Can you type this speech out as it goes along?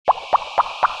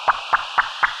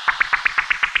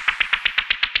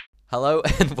Hello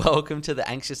and welcome to the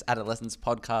Anxious Adolescents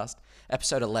podcast,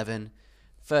 episode 11,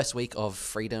 first week of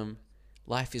freedom.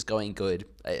 Life is going good.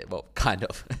 Well, kind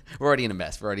of. We're already in a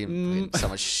mess. We're already in so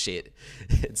much shit.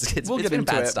 We'll get been a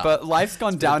into bad it, start. but life's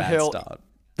gone downhill start.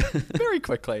 very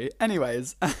quickly.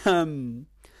 Anyways, to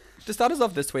start us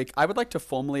off this week, I would like to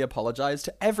formally apologize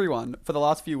to everyone for the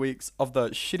last few weeks of the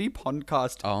shitty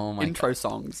podcast intro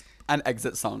songs and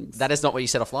exit songs. That is not what you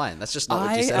said offline. That's just not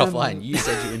what you said offline. You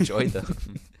said you enjoyed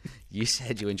them. You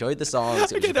said you enjoyed the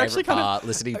songs. It was your favorite part.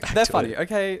 Listening back to it. They're funny,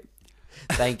 okay?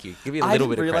 Thank you. Give me a little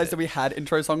bit of credit. I didn't realize that we had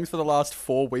intro songs for the last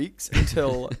 4 weeks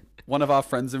until one of our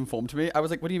friends informed me. I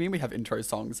was like, what do you mean we have intro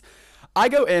songs? I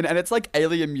go in and it's like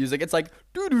alien music. It's like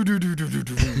do do do do do do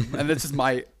do, and it's just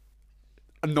my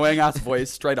annoying ass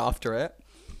voice straight after it.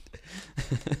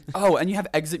 Oh, and you have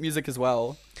exit music as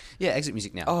well. Yeah, exit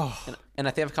music now. Oh. And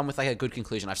I think I've come with like a good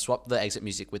conclusion. I've swapped the exit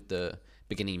music with the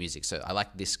beginning music, so I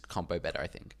like this combo better, I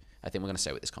think. I think we're going to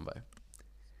stay with this combo.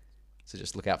 So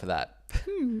just look out for that.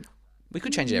 We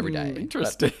could change it every day.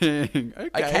 Interesting.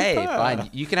 Okay,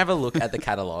 fine. You can have a look at the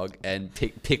catalog and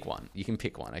pick one. You can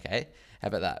pick one, okay? How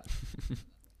about that?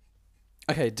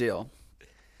 Okay, deal.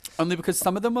 Only because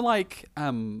some of them were like,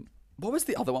 what was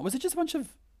the other one? Was it just a bunch of...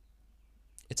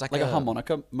 It's like a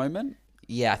harmonica moment?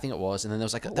 Yeah, I think it was. And then there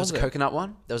was like a coconut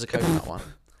one. There was a coconut one.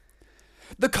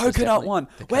 The coconut one.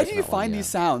 Where do you find these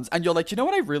sounds? And you're like, you know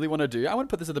what I really want to do? I want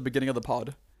to put this at the beginning of the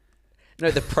pod.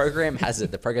 No, the program has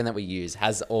it. The program that we use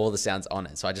has all the sounds on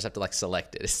it. So I just have to like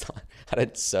select it. It's not, I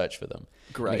don't search for them.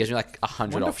 Great. And it gives me like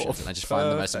 100 options and I just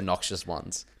find the most obnoxious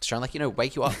ones. To try and like,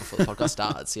 wake you up before the podcast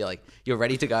starts. So you're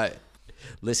ready to go.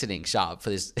 Listening sharp for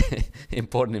this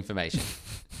important information.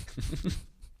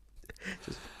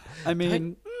 I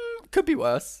mean, could be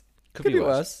worse. Could be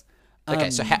worse.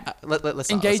 Okay, so let's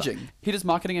start. Engaging. He does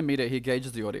marketing and media. He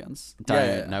engages the audience.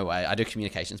 No way. I do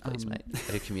communications, please, mate.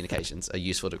 I do communications, a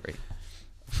useful degree.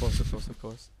 Of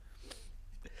course.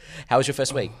 How was your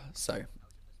first week?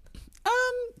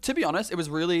 To be honest, it was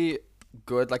really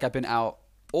good. Like, I've been out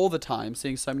all the time,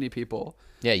 seeing so many people.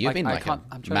 Yeah, you've been like a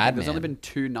madman. There's only been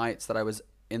 2 nights that I was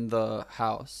in the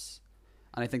house,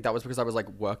 and I think that was because I was like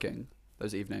working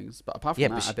those evenings. But apart from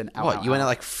that, I've been out. What? You went out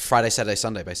like Friday, Saturday,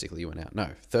 Sunday, basically. You went out. No,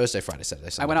 Thursday, Friday,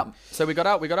 Saturday, Sunday. I went out. So we got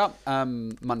out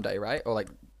Monday, right? Or like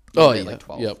Monday, like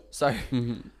 12. Yep. So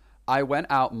I went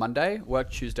out Monday,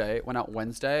 worked Tuesday, went out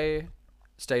Wednesday,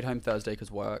 stayed home Thursday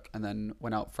because work, and then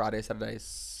went out Friday, Saturday,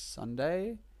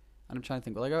 Sunday. And I'm trying to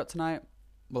think, will I go out tonight?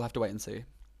 We'll have to wait and see.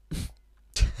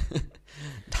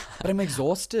 But I'm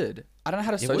exhausted. I don't know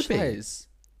how to socialize.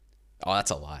 Oh,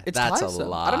 that's a lie. It's that's tiresome. a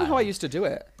lie. I don't know how I used to do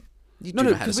it. No,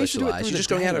 because we used to do it through You're just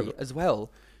going out as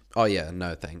well. Oh yeah,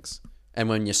 no thanks. And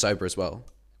when you're sober as well,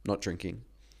 not drinking.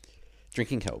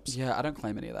 Drinking helps. Yeah, I don't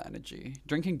claim any of that energy.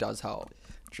 Drinking does help.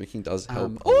 Drinking does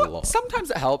help a lot.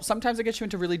 Sometimes it helps. Sometimes it gets you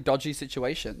into really dodgy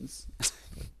situations.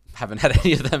 Haven't had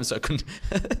any of them, so I couldn't.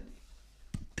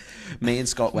 Me and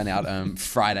Scott went out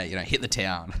Friday. Hit the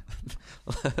town.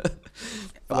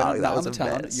 That was a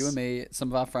mess. You and me, some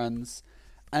of our friends,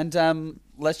 and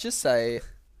let's just say,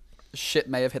 shit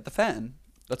may have hit the fan.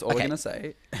 That's all we're gonna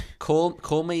say.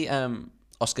 Call me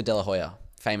Oscar De La Hoya,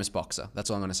 famous boxer. That's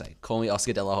all I'm gonna say. Call me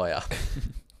Oscar De La Hoya.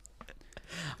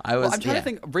 I'm trying to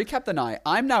think. Recap the night.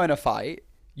 I'm now in a fight.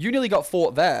 You nearly got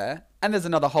fought there, and there's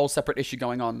another whole separate issue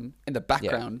going on in the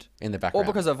background. Yeah, in the background.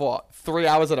 All because of what? 3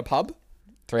 hours at a pub?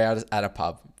 3 hours at a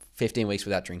pub. 15 weeks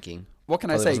without drinking. What can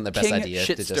Probably I say? wasn't the best King idea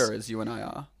shit to stirrers, you and I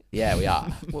are. Yeah, we are.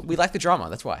 Well, we like the drama.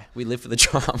 That's why we live for the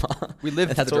drama. We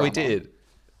live. That's what we did.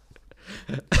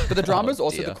 But the drama is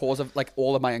also the cause of like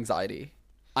all of my anxiety.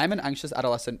 I'm an anxious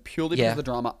adolescent purely because of the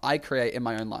drama I create in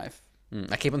my own life.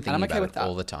 I keep on thinking about it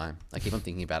all the time. I keep on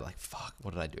thinking about it like, fuck,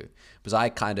 what did I do? Because I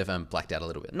kind of blacked out a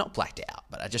little bit. Not blacked out,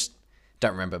 but I just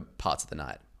don't remember parts of the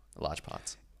night. Large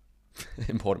parts.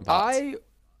 Important parts. I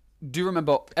do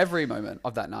remember every moment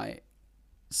of that night.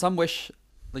 Some wish,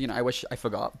 I wish I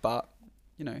forgot, but,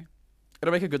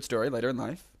 it'll make a good story later in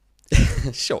life.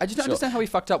 Sure. I just don't understand how we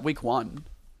fucked up week 1.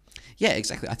 Yeah,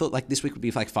 exactly. I thought like this week would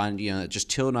be like fun, just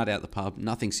chill night out at the pub,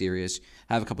 nothing serious,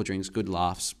 have a couple of drinks, good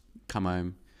laughs, come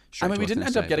home. I mean, we didn't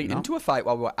end up getting into a fight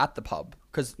while we were at the pub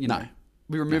because,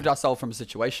 we removed ourselves from a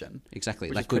situation.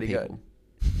 Exactly. Like good people.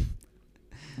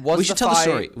 We should tell the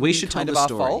story. We should tell the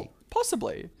story.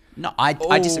 Possibly. No,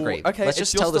 I disagree. Okay, let's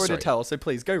just tell the story to tell, so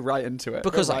please go right into it.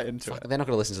 Because they're not going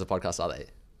to listen to the podcast, are they?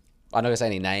 I'm not going to say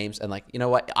any names. And you know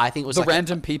what? I think it was the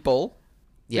random people.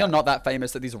 Yeah. You're not that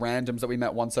famous that these randoms that we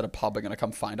met once at a pub are going to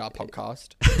come find our podcast.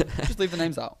 Just leave the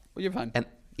names out. Well, you're fine. And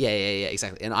yeah,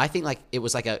 exactly. And I think it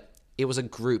was a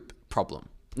group problem.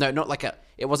 No, not like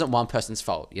it wasn't one person's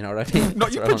fault. You know what I mean? Not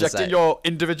That's you what I wanna projecting say. your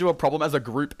individual problem as a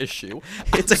group issue.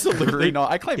 It's a Absolutely group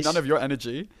not. I claim none issue. of your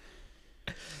energy.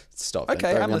 Stop. Don't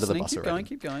Okay, throw I'm me under the listening. bus Keep already. going.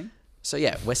 Keep going. So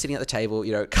yeah, we're sitting at the table,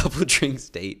 a couple of drinks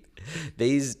deep.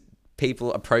 These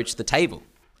people approach the table.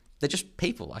 They're just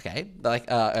people, okay?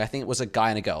 Like, I think it was a guy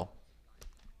and a girl.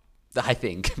 I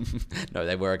think. No,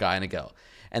 they were a guy and a girl.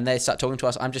 And they start talking to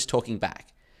us. I'm just talking back.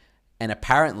 And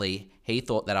apparently, he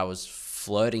thought that I was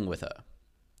flirting with her.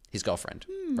 His girlfriend,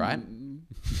 right?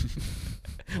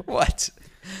 What?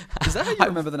 Is that how you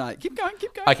remember the night? Keep going.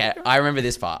 Keep going. Okay, keep going. I remember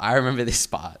this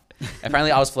part.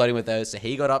 Apparently, I was flirting with her, so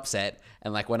he got upset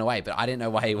and like went away. But I didn't know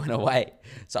why he went away,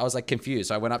 so I was like confused.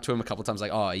 So I went up to him a couple of times,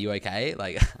 like, "Oh, are you okay?"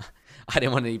 Like, I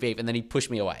didn't want any beef, and then he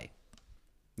pushed me away.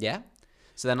 Yeah.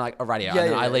 So then, like, alrighty, and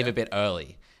then I leave a bit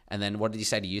early. And then, what did you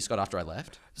say to you, Scott, after I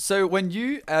left? So when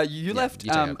you left,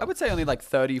 you take over. I would say only like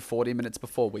 30, 40 minutes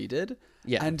before we did.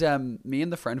 Yeah. And me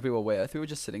and the friend we were with, we were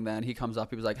just sitting there, and he comes up.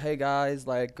 He was like, "Hey guys,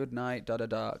 like, good night, da da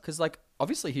da." Because like,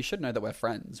 obviously, he should know that we're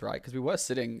friends, right? Because we were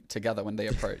sitting together when they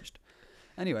approached.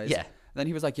 Anyways. Yeah. Then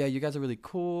he was like, "Yeah, you guys are really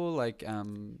cool. Like,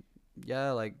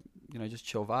 yeah, like, just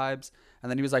chill vibes." And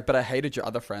then he was like, "But I hated your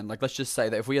other friend. Like, let's just say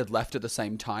that if we had left at the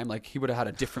same time, like, he would have had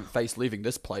a different face leaving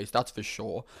this place. That's for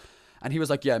sure." And he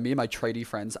was like, "Yeah, me and my tradie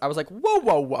friends." I was like, "Whoa,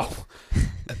 whoa, whoa."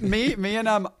 me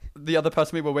and the other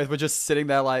person we were with were just sitting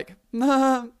there like,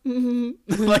 nah,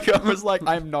 like I was like,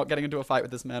 I'm not getting into a fight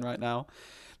with this man right now.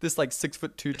 This like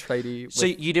 6'2" tradie. With So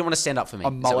you didn't want to stand up for me? a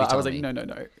Is that what mullet. you're I was like, telling me?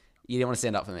 no. You didn't want to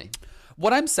stand up for me.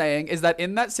 What I'm saying is that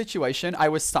in that situation, I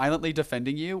was silently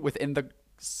defending you within the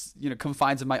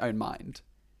confines of my own mind.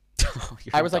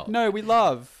 You're I was like, adult. "No, we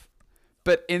love,"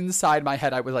 but inside my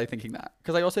head, I was like thinking that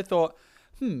because I also thought,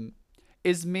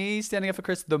 is me standing up for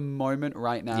Chris the moment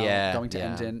right now going to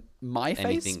end in my face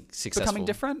Anything successful. becoming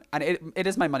different? And it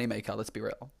is my moneymaker, let's be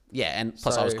real. Yeah, and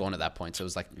plus I was So- gone at that point, so it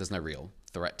was like, there's no real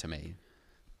threat to me.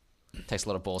 It takes a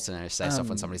lot of balls to say stuff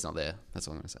when somebody's not there. That's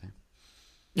all I'm going to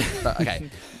say. But, okay.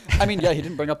 I mean, yeah, he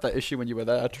didn't bring up that issue when you were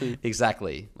there, true.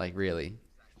 Exactly. Like, really.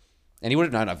 And he would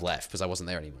have known I've left because I wasn't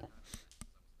there anymore.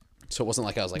 So it wasn't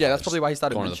like I was like, Yeah, I that's was probably why he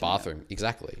started going to the mentioning it. bathroom.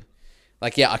 Exactly.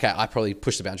 Like, yeah, okay, I probably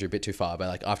pushed the boundary a bit too far, but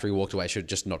like after he walked away, I should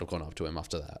just not have gone up to him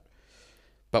after that.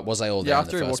 But was I all there Yeah, in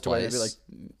after the he first walked away, he'd place?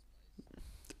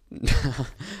 be like,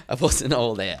 I wasn't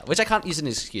all there, which I can't use as an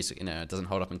excuse. It doesn't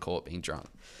hold up in court being drunk.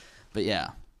 But yeah.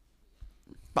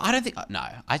 But I don't think, no,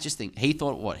 I just think he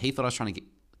thought what? He thought I was trying to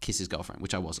kiss his girlfriend,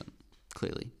 which I wasn't,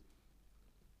 clearly.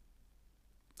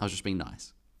 I was just being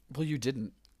nice. well, you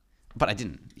didn't. But I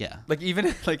didn't, yeah. Like even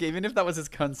if that was his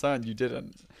concern, you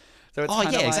didn't. So it's Oh,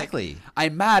 kinda yeah, like, exactly.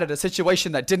 I'm mad at a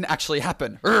situation that didn't actually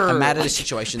happen. I'm mad at a Like,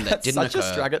 situation that that's didn't such occur.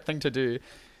 a Straggart thing to do.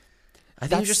 I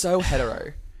think That's it's just so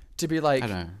hetero to be like. I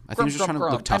don't know. I think he was just trying to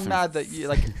look tough. I'm mad that you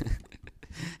like.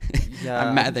 Yeah,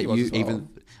 I'm mad that he was you as well. even.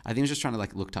 I think he was just trying to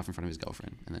like look tough in front of his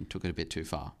girlfriend, and then took it a bit too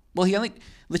far. Well, he only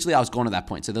literally I was gone at that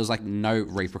point, so there was like no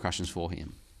repercussions for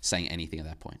him saying anything at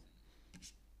that point.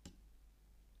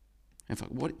 In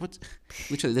fact, what?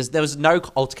 Literally, there was no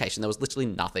altercation. There was literally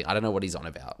nothing. I don't know what he's on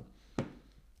about.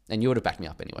 And you would have backed me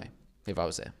up anyway if I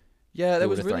was there. Yeah, there Who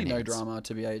was would've really thrown no hands? drama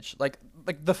to BH. Like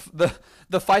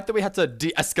the fight that we had to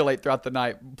de-escalate throughout the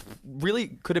night really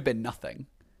could have been nothing.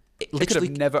 It could Literally,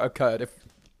 have never occurred if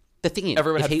the thing is,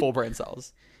 everyone if had he, 4 brain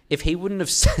cells. if he wouldn't have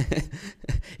said,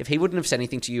 if he wouldn't have said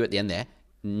anything to you at the end there,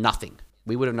 nothing.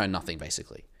 We would have known nothing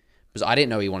basically, because I didn't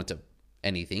know he wanted to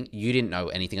anything. You didn't know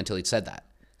anything until he'd said that.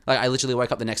 Like I literally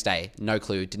woke up the next day, no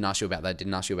clue, didn't ask you about that,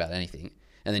 didn't ask you about anything,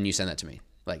 and then you sent that to me.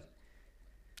 Like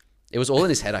it was all in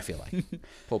his head. I feel like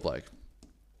poor bloke.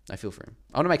 I feel for him.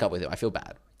 I want to make up with him. I feel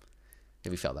bad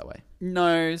if he felt that way.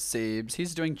 No, Siebes.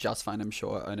 He's doing just fine, I'm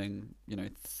sure, earning,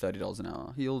 $30 an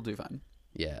hour. He'll do fine.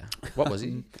 Yeah. What was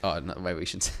he? Oh, no, maybe we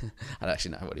should. I don't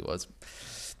actually know what he was.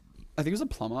 I think he was a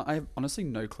plumber. I have honestly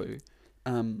no clue.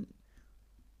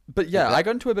 But yeah, I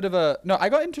got into a bit of a... No, I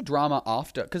got into drama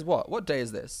after. Because what day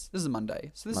is this? This is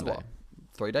Monday. So this Monday. is what?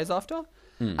 3 days after?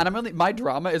 And my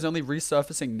drama is only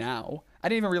resurfacing now. I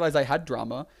didn't even realize I had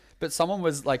drama. But someone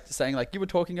was like saying like, you were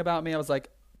talking about me. I was like,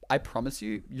 I promise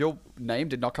you, your name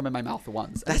did not come in my mouth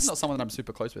once. And it's not someone that I'm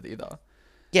super close with either.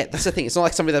 Yeah, that's the thing. It's not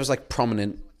like somebody that was like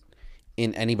prominent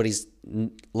in anybody's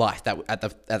life that at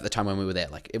the time when we were there.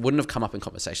 Like it wouldn't have come up in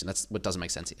conversation. That's what doesn't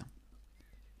make sense here.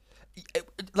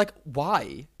 Like,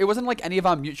 why? It wasn't like any of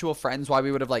our mutual friends why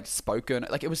we would have like spoken.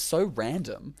 Like, it was so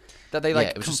random that they like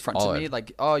it was just confronted me. odd.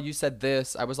 Like, oh, you said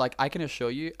this. I was like, I can assure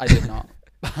you, I did not.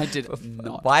 I did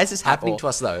not. Why is this at happening all. to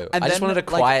us though? And I just then, wanted a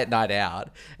like, quiet night out,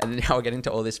 and then now we're getting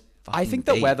to all this. I think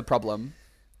that we're the problem.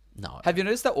 No. Have you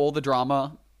noticed that all the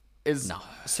drama is No.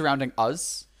 surrounding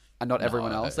us? and not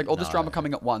everyone else? Like all this drama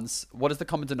coming at once. What is the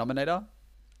common denominator?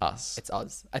 Us. It's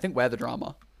us. I think we're the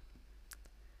drama.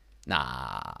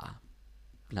 Nah.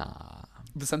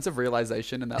 The sense of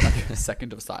realization in that like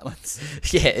second of silence.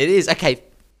 Yeah, it is. Okay.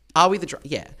 Are we the drama?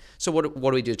 Yeah. So what do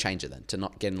we do to change it then? To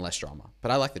not get in less drama?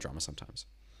 But I like the drama sometimes.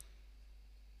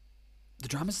 The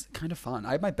drama's kind of fun.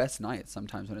 I have my best nights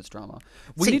sometimes when it's drama.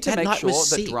 We See, need to that make night sure was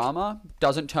that sick. drama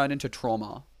doesn't turn into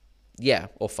trauma. Yeah,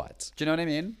 or fights. Do you know what I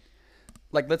mean?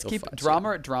 Like, let's keep fights,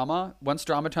 drama at drama. Once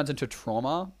drama turns into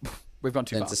trauma, we've gone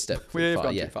too Then far. it's a step We've far,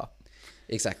 gone yeah. too far.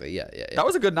 Exactly. Yeah. That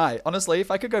was a good night. Honestly,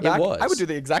 if I could go back, I was. would do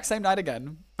the exact same night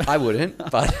again. I wouldn't,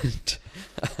 but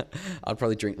I'd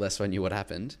probably drink less when I knew what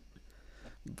happened.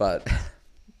 But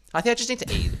I think I just need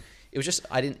to eat. It was just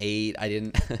I didn't eat. I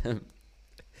didn't.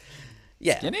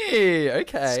 Yeah. Skinny.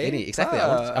 Okay. Skinny. Exactly.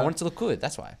 I wanted to look good.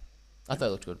 That's why. I thought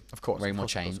it looked good. Of course. Wearing of more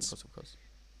course, chains. Of course.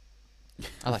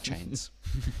 I like chains.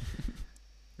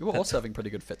 We were all serving pretty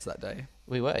good fits that day.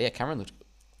 We were. Yeah. Cameron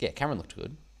looked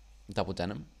good. Double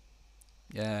denim.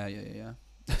 Yeah.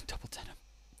 Double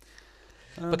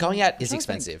denim. But going out is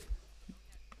expensive.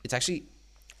 It's actually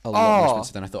a lot more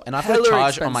expensive than I thought. And I've got a hella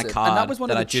charge on my expensive. card And that was one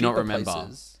that of I the do not cheaper remember.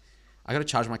 places. I got to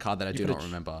charge my card that I do gotta not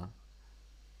remember.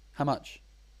 How much?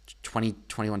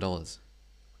 $21.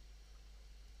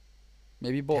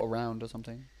 Maybe you bought a round or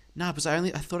something. No, because I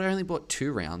thought I only bought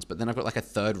 2 rounds, but then I've got like a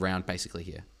third round basically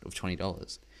here of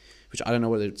 $20, which I don't know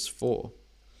what it's for.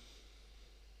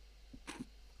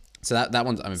 So that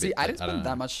one's I'm a See, bit. I didn't don't spend know.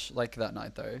 that much like that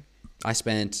night though. I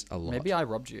spent a lot. Maybe I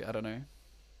robbed you. I don't know.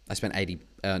 I spent $90.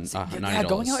 Yeah,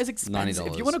 going out is expensive.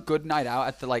 If you want a good night out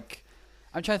at the like,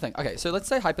 I'm trying to think. Okay, so let's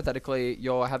say hypothetically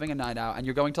you're having a night out and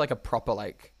you're going to like a proper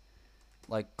like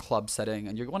club setting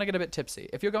and you want to get a bit tipsy.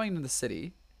 If you're going to the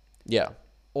city, Yeah.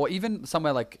 or even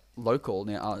somewhere like local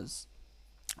near us,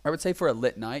 I would say for a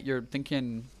lit night you're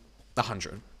thinking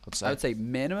 100. I would say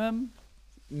minimum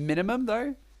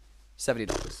though,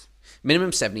 $70.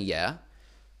 Minimum 70. Yeah.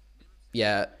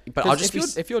 Yeah, but I'll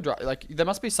just if you're like there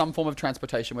must be some form of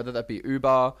transportation, whether that be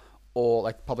Uber or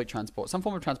like public transport, some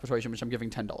form of transportation which I'm giving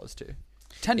 $10 to.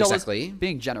 $10 Exactly.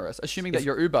 being generous, assuming that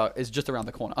your Uber is just around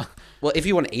the corner. Well, if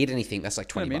you want to eat anything, that's like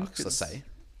 $20. You know what I mean? Let's say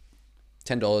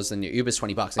 $10, then your Uber's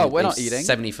 $20. Oh, and we're it not leaves eating.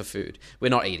 70 for food. We're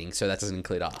not eating, so that doesn't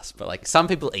include us. But like some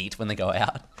people eat when they go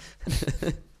out.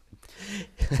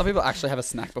 Some people actually have a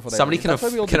snack before they Somebody leave. can That's why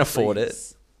we all can do afford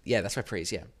freeze. it. Yeah, that's why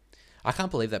Prees. Yeah, I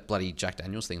can't believe that bloody Jack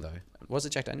Daniels thing though. Was it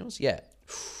Jack Daniels? Yeah,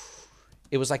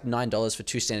 it was like $9 for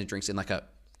 2 standard drinks in like a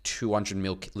 200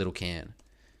 ml little can.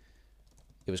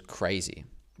 It was crazy.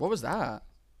 What was that?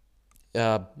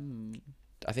 I think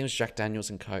it was Jack Daniels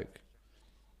and Coke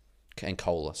and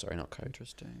cola. Sorry, not Coke.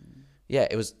 Interesting. Yeah,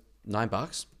 it was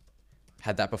 $9.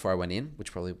 Had that before I went in,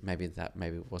 which probably maybe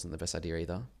wasn't the best idea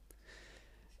either.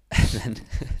 And then,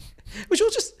 which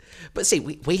was just, but see,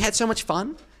 we had so much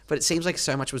fun, but it seems like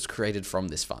so much was created from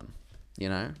this fun, you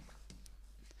know?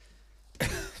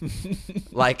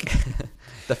 Like,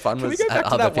 the fun Can we was go back at to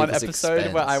other that one people's episode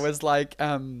expense. where I was like,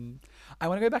 I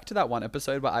want to go back to that one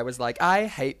episode where I was like, I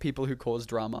hate people who cause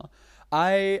drama.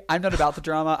 I'm not about the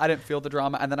drama. I didn't feel the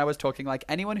drama. And then I was talking like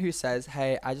anyone who says,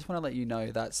 hey, I just want to let you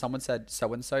know that someone said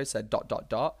so-and-so said ...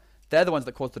 They're the ones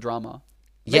that cause the drama.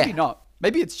 Maybe Yeah. not.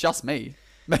 Maybe it's just me.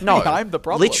 Maybe No, I'm the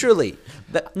problem. literally.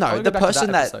 I wanna The go back to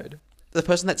person that that episode. the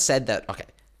person that said that. Okay,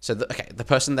 so the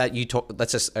person that you talk.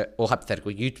 Let's just all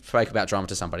hypothetical. You spoke about drama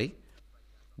to somebody.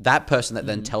 That person that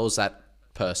then tells that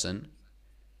person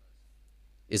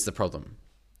is the problem.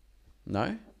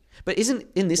 No, but isn't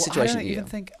in this situation I don't here? even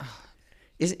think...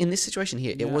 Is in this situation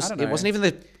here? Yeah, It I was. don't It know. wasn't even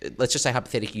the. Let's just say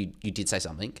hypothetically, you did say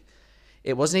something.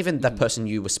 It wasn't even the person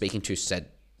you were speaking to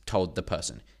told the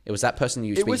person. It was that person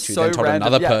you were It speaking was to so then told random.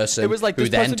 another Yeah, person. It was like who this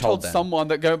then person told them. someone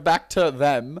that go back to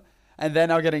them, and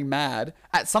then are getting mad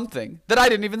at something that I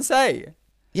didn't even say.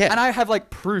 Yeah, And I have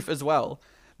like proof as well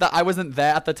that I wasn't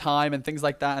there at the time and things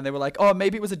like that. And they were like, oh,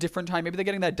 maybe it was a different time. Maybe they're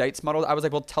getting their dates muddled. I was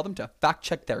like, well, tell them to fact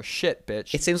check their shit,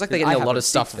 bitch. It seems like they're Because I getting a have lot of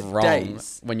receipts stuff for wrong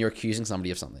days. when you're accusing somebody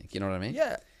of something. You know what I mean?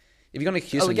 Yeah. If you're going to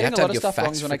accuse Oh, we're them, you have getting to a have lot of your stuff wrong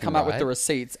facts when I come freaking out with the right.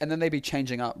 receipts, and then they be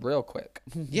changing up real quick.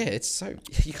 Yeah, it's so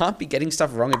you can't be getting stuff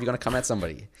wrong if you're going to come at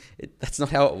somebody. That's not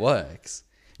how it works.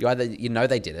 You know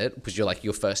they did it because you're like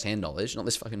your first hand knowledge, not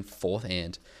this fucking fourth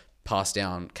hand passed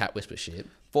down cat whisper shit.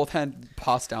 Fourth hand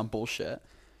passed down bullshit.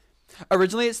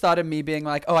 Originally, it started me being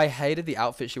like, oh, I hated the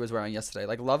outfit she was wearing yesterday.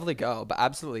 Like, lovely girl, but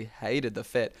absolutely hated the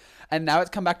fit. And now it's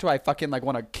come back to I fucking like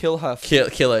want to kill her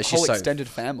Kill her. She's whole so extended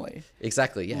family.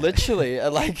 exactly. Yeah, Literally,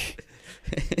 like...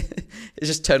 it's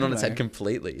just turned on its head Anyway.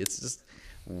 completely. It's just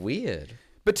weird.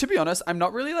 But to be honest, I'm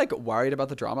not really like worried about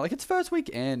the drama. Like, it's first week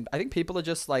in. I think people are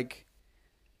just like...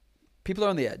 people are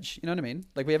on the edge. You know what I mean?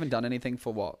 Like we haven't done anything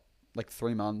for what, like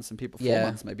 3 months, and people 4 Yeah.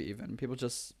 months maybe even. People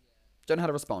just don't know how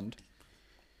to respond.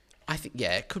 I think,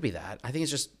 yeah, it could be that. I think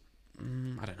it's just,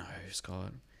 I don't know,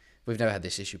 Scott. We've never had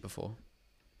this issue before.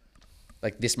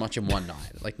 Like this much in one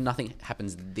night. Like nothing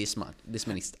happens this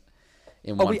many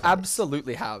in one Oh, we place.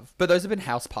 absolutely have. But those have been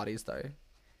house parties though.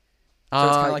 So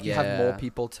it's kind of like you have more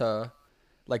people to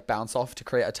like bounce off to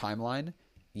create a timeline.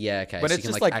 Yeah, okay. When so it's you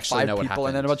can just like like actually 5 know what people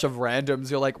and then a happened. bunch of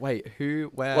randoms, you're like, wait, who,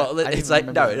 where? Well, I don't it's even like,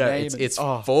 remember no, their name it's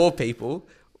and- 4 people.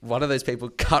 One of those people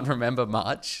can't remember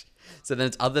much. So then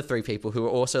it's other 3 people who are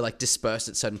also like dispersed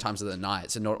at certain times of the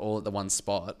night. So not all at the one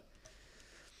spot.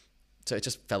 So it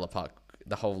just fell apart.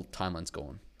 The whole timeline's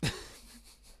gone.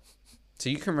 So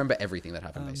you can remember everything that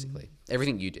happened, basically.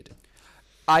 Everything you did.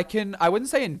 I wouldn't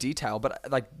say in detail,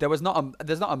 but like there's not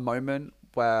a moment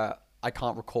where I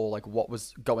can't recall like what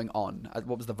was going on,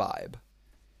 what was the vibe.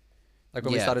 Like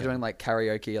when we started doing like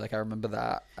karaoke, like I remember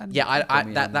that. And Yeah,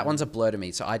 that one's a blur to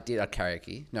me. So I did a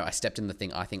karaoke. No, I stepped in the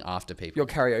thing, I think, after people. Your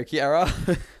karaoke era.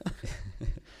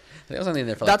 I was only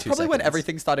there for like That's 2 probably when seconds.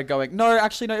 everything started going. No,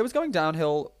 actually, no, it was going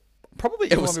downhill. Probably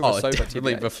even when we were sober.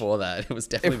 definitely TBH. before that. It was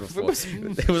definitely It before. was-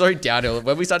 It was already downhill.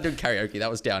 When we started doing karaoke, that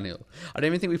was downhill. I don't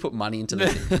even think we put money into the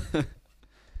thing.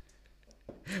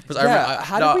 Because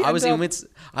I was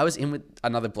in with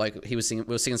another bloke. He was singing.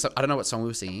 We were singing. I don't know what song we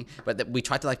were singing, but we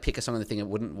tried to like pick a song on the thing. It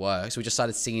wouldn't work, so we just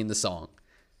started singing the song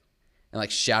and like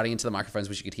shouting into the microphones,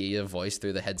 which you could hear your voice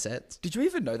through the headsets. Did you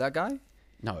even know that guy?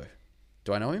 No,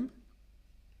 do I know him?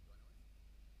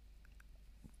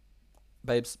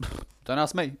 Babes, don't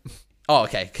ask me. Oh,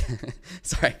 okay.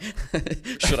 Sorry.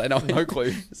 Should I know him? No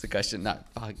clue. It's a question. No.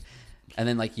 Fuck. And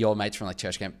then like your mates from like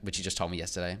church camp, which you just told me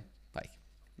yesterday. Like,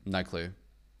 no clue.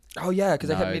 Oh yeah, because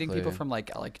I kept No meeting people clue. from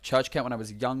like church camp when I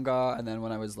was younger, and then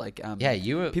when I was like Yeah,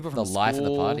 you were people the from life of the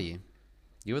school. party.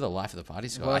 You were the life of the party,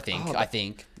 Scott. Well, I think. oh, I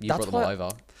think you that's brought them all what-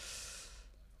 over.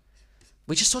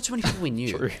 We just saw too many people we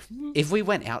knew. True. If we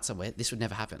went out somewhere, this would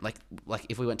never happen. Like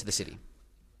if we went to the city.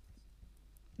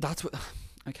 That's what.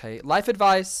 Okay, life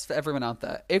advice for everyone out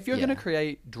there: if you're Yeah. gonna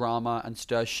create drama and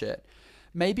stir shit,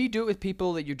 maybe do it with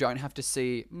people that you don't have to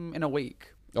see in a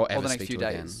week Or or ever the next speak few to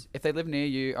days. again. If they live near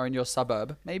you or in your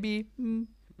suburb, maybe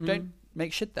don't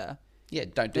make shit there. Yeah,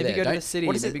 don't do Maybe that. go to Don't- the city.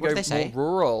 What is Maybe it? What go do they say? more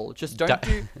rural. Just don't Don't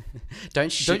shit. don't where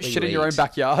shit you in your own eat.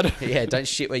 backyard. Yeah, don't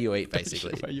shit where you eat,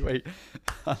 basically. Where you eat.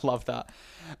 I love that.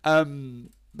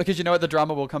 Because you know what, the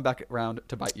drama will come back around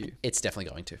to bite you. It's definitely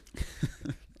going to.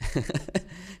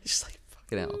 It's just like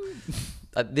fucking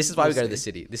hell. This is why we go to the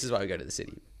city. This is why we go to the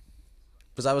city.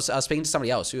 Because I was speaking to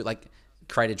somebody else who like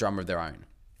created drama of their own,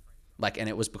 like, and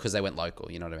it was because they went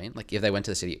local. You know what I mean? Like if they went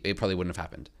to the city, it probably wouldn't have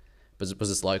happened. But because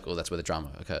it's local, that's where the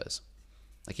drama occurs.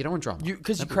 Like you don't want drama.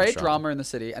 Because you Nobody create wants drama in the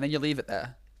city and then you leave it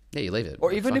there. Yeah, you leave it. Or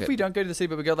Like, even fuck if it. we don't go to the city,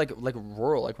 but we go like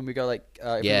rural, like when we go like if we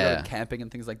go Yeah. like camping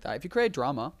and things like that. If you create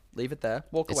drama, leave it there,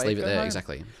 walk It's away, leave it go there, home.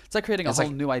 exactly. It's like creating a It's whole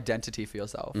like- new identity for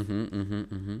yourself.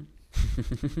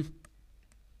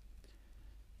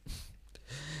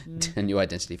 A new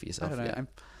identity for I yourself. don't know. Yeah.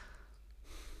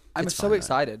 I'm It's so fine, though.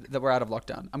 excited that we're out of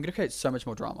lockdown. I'm gonna create so much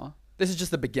more drama. This is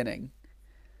just the beginning.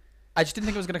 I just didn't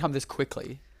think it was gonna come this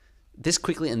quickly. This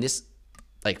quickly and this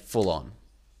like full on.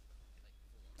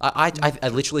 I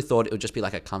literally thought it would just be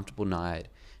like a comfortable night.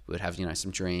 We would have, you know, some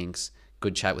drinks,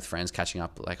 good chat with friends, catching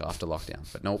up like after lockdown.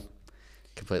 But nope,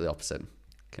 completely opposite.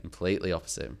 Completely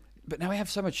opposite. But now we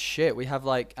have so much shit. We have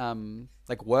like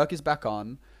work is back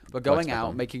on. We're going back out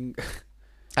on. making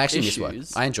I actually issues.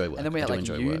 miss work. I enjoy work. And then we I have do like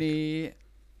enjoy work. uni.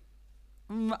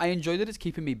 I enjoy that it's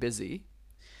keeping me busy,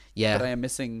 Yeah, but I am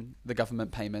missing the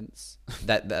government payments.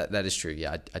 that is true.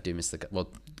 Yeah, I do miss the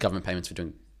government payments for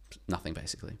doing nothing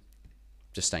basically,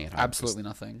 just staying at home. Absolutely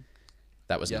nothing.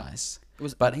 That was Yeah. nice. It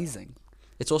was But- amazing.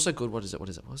 It's also good. What is it? What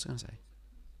was I going to say?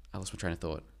 I lost my train of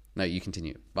thought. No, you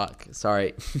continue. Fuck.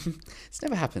 Sorry. It's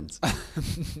never happened.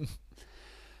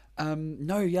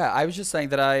 No, yeah, I was just saying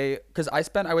that because I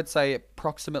spent, I would say,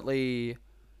 approximately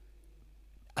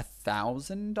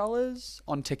 $1,000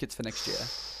 on tickets for next year.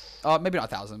 Maybe not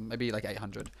 1,000, maybe like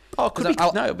 800. Oh, it could be.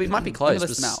 No, it might be Let me close.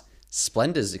 list them because out.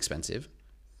 Splendor's expensive.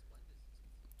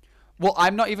 Well,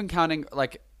 I'm not even counting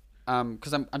like,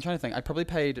 because I'm trying to think. I probably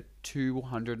paid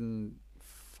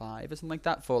 205 or something like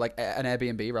that for like an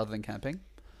Airbnb rather than camping.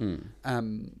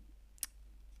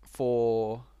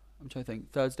 For I'm trying to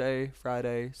think, Thursday,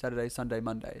 Friday, Saturday, Sunday,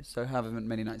 Monday. So however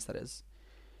many nights that is.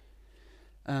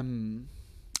 And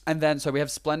then so we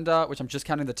have Splendor, which I'm just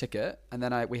counting the ticket, and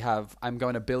then I'm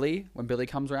going to Billy when Billy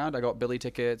comes around. I got Billy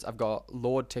tickets. I've got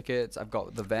Lord tickets. I've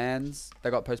got the Vans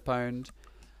that got postponed.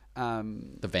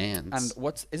 The Vans.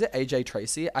 And is it AJ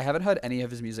Tracy? I haven't heard any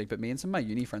of his music, but me and some of my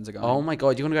uni friends are going. Oh my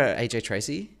god, you want to go to AJ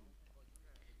Tracy?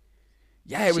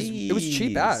 Yeah, it was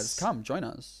cheap as. Jeez. Come join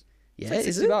us. Yeah, It's like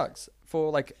is $60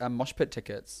 for like mosh pit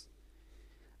tickets.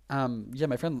 Yeah,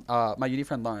 my uni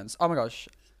friend Lawrence. Oh my gosh.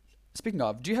 Speaking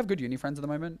of, do you have good uni friends at the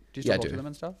moment? Do you still talk to them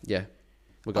and stuff? Yeah.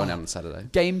 We're going out on Saturday.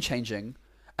 Game changing.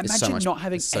 It's so Imagine much- not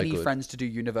having it's so any good. friends to do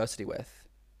university with.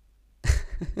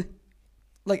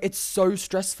 Like, it's so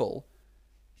stressful.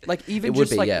 Like, even It would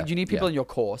just be, like yeah, you need people yeah. in your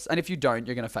course, and if you don't,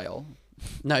 you're gonna fail.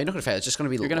 No, you're not gonna fail. It's just gonna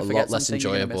be You're a gonna forget lot less something,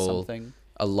 you're gonna miss enjoyable. something.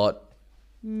 A lot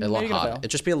you're gonna harder. fail. It'd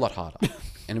just be a lot harder, and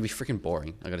it'd be freaking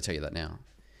boring. I got to tell you that now.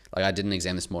 Like I did an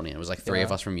exam this morning. It was like three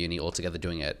of us from uni all together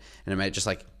doing it, and it made it just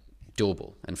like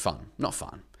doable and fun. Not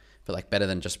fun, but like better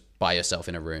than just by yourself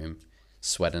in a room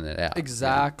sweating it out.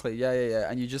 Exactly. Yeah.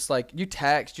 And you just like, you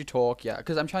text, you talk. Yeah.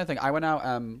 Because I'm trying to think. I went out,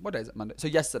 what day is it? Monday. So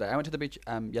yesterday, I went to the beach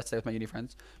yesterday with my uni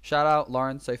friends. Shout out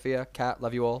Lauren, Sophia, Kat,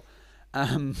 love you all.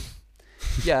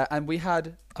 Yeah. And we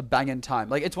had a banging time.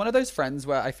 Like, it's one of those friends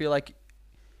where I feel like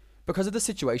because of the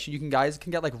situation, guys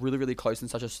can get like really, really close in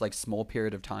such a like small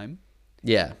period of time.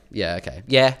 Yeah. Okay.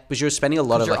 Yeah, but you're spending a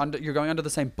lot of You're going under the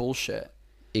same bullshit.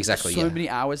 exactly. So Yeah. many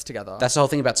hours together. That's the whole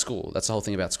thing about school.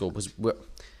 Was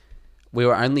we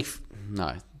were only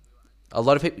no. A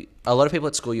lot of people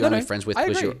at school you're only friends with I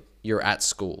because agree. you're at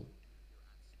school.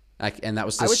 Like, and that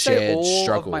was I the would say shared all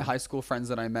struggle. of my high school friends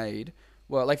that I made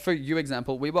were like, for you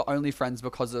example, we were only friends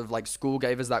because of like school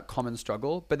gave us that common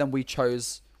struggle, but then we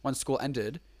chose when school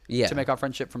ended to make our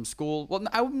friendship from school. Well,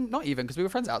 not even because we were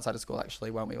friends outside of school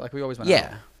actually, weren't we? Like we always went out.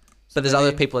 Yeah, but there's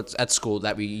other people at school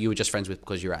that you were just friends with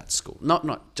because you're at school.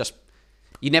 Not just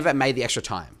you never made the extra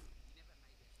time.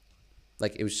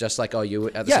 Like it was just like, oh, you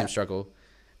were at the same struggle,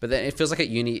 but then it feels like at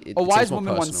uni. A wise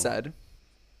woman once said,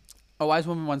 that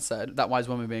wise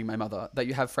woman being my mother, that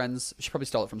you have friends. She probably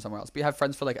stole it from somewhere else, but you have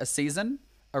friends for like a season,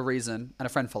 a reason, and a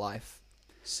friend for life.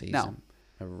 Season, Now,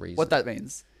 a reason. what that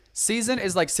means? Season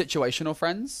is like situational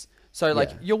friends. So like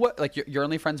you're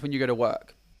only friends when you go to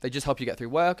work. They just help you get through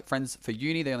work. Friends for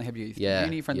uni, they only help you through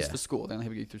uni. Friends for school, they only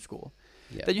help you through school.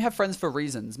 Yeah. Then you have friends for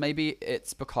reasons. Maybe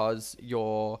it's because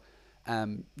you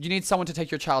need someone to take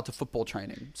your child to football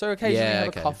training. So occasionally you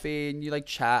have a coffee and you like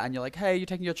chat and you're like, hey, you're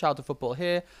taking your child to football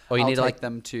here. Or you I'll need to take like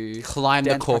them to climb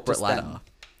the dance corporate practice ladder. then.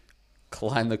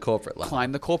 Climb the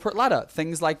corporate ladder.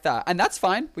 Things like that. And that's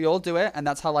fine. We all do it. And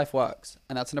that's how life works.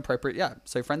 And that's an appropriate, yeah.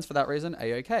 So friends for that reason,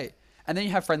 A-okay. And then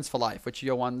you have friends for life, which are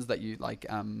your ones that you like,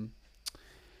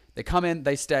 they come in,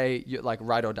 they stay, you like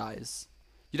ride or dies.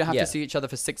 You don't have to see each other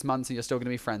for 6 months and you're still going to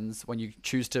be friends when you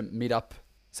choose to meet up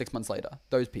 6 months later.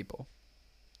 Those people.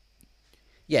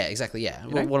 Yeah, exactly. Yeah.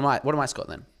 You know? What am I, Scott,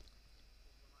 then?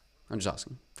 I'm just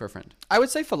asking for a friend. I would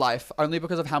say for life, only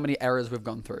because of how many errors we've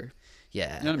gone through.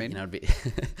 Yeah. You know what I mean? It'd be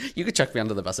you could chuck me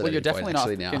under the bus at Well, any you're point,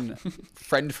 definitely not actually, a now. fucking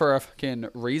friend for a fucking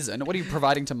reason. What are you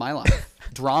providing to my life?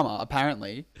 Drama,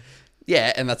 apparently.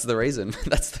 Yeah, and that's the reason.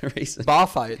 That's the reason. Bar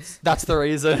fights. That's the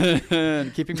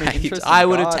reason. Keeping me Mate, interested. I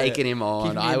would have Got taken it. him on.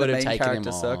 Keeping me I in would the have main taken him character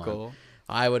on. circle.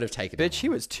 I would have taken him Bitch, he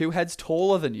was 2 heads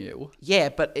taller than you. Yeah,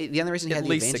 but the only reason he At had the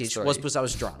least advantage 6'3". was because I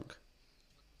was drunk.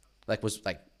 Was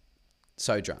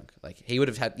so drunk. Like he would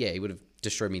have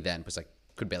destroyed me then because I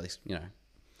could barely,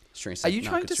 string Are you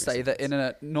trying to say that in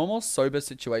a normal sober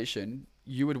situation,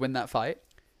 you would win that fight?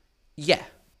 Yeah.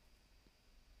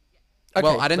 Okay,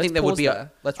 Well, I don't think there would be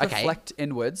a... Let's okay. reflect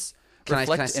inwards. Can I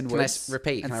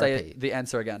repeat? Can I say repeat? the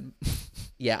answer again.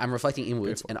 Yeah, I'm reflecting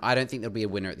inwards, and I don't think there'll be a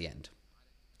winner at the end.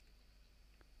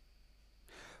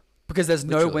 Because there's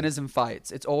no Literally. winners in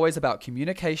fights. It's always about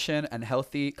communication and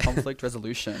healthy conflict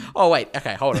resolution. Oh, wait.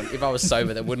 Okay, hold on. If I was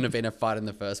sober, there wouldn't have been a fight in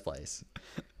the first place.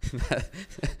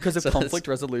 Because of So conflict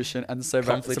resolution and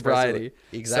Conflict sobriety.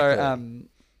 Exactly. So,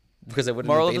 because there wouldn't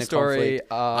moral have of been the a story,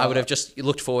 conflict. I would have just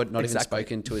looked forward, not exactly. even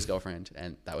spoken to his girlfriend,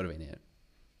 and that would have been it.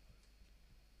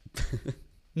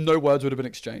 no words would have been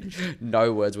exchanged.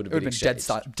 No words would have It would been have been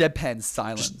exchanged. deadpan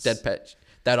silence. Just deadpan.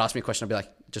 They would ask me a question, I'd be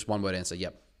like, just one word answer.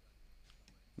 Yep.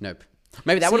 Nope.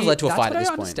 Maybe that would have led to a fight at this That's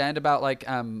what I point. understand about like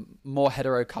more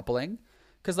hetero coupling,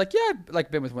 because like I've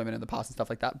like been with women in the past and stuff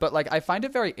like that, but like I find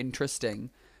it very interesting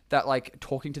that like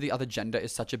talking to the other gender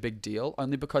is such a big deal,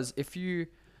 only because if you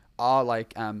are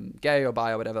like gay or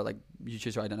bi or whatever, like you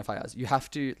choose to identify as, you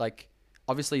have to like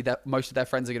obviously that most of their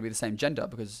friends are going to be the same gender,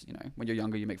 because when you're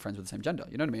younger you make friends with the same gender,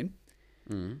 you know what I mean?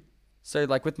 Mm. So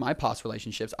like with my past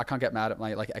relationships, I can't get mad at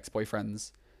my like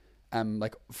ex-boyfriends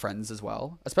like friends as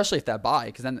well, especially if they're bi,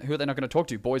 because then who are they not going to talk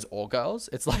to, boys or girls?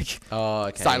 It's like Oh,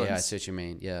 okay. silence. Yeah, I see what you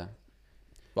mean. Yeah.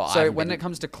 Well, So when it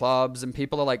comes to clubs and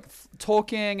people are like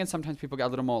talking, and sometimes people get a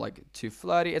little more like too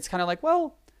flirty, it's kind of like,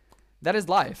 well, That is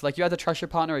life. Like, you either trust your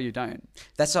partner or you don't.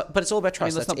 But it's all about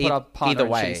trust. Let's not That's put our partner either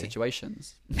in way. shitty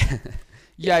situations.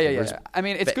 Yeah. I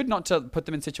mean, it's but- good not to put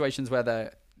them in situations where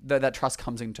that trust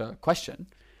comes into question.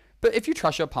 But if you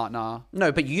trust your partner,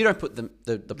 No, but you don't put the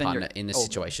partner you're- in a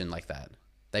situation like that.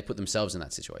 They put themselves in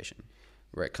that situation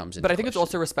where it comes in. but I think it's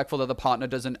also respectful that the partner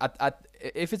doesn't.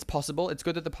 If it's possible, it's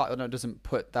good that the partner doesn't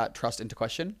put that trust into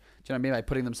question. Do you know what I mean? By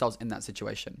putting themselves in that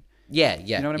situation. Yeah,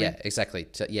 You know what I mean? exactly.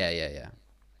 So, yeah.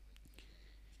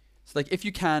 So, like, if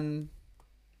you can,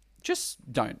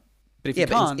 just don't. But if Yeah, you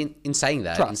but can't, in saying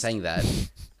that,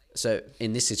 trust. so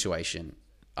in this situation,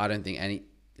 I don't think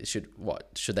should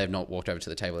they have not walked over to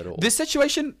the table at all? this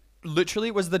situation literally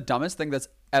was the dumbest thing that's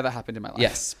ever happened in my life.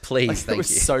 Yes, please, Like, thank it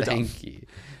was you. so dumb. Thank you.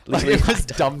 Like, Literally, it was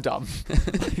dumb.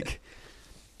 Like,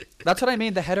 that's what I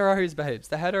mean. The heteros behaves.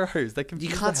 The heteros. They you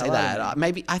confuse can't the say hell out that. of me.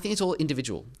 Maybe I think it's all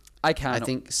individual. I can. I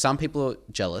think some people are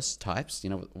jealous types.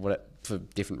 You know, for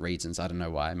different reasons. I don't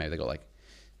know why. Maybe they got like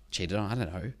cheated on. I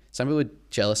don't know. Some people are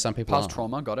jealous. Some people Past aren't.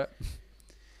 trauma. Got it.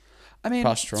 I mean,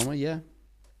 Past trauma. Yeah.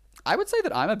 I would say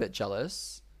that I'm a bit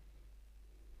jealous.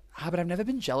 But I've never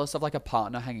been jealous of like a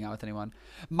partner hanging out with anyone.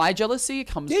 My jealousy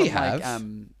comes Yeah, from you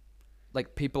have.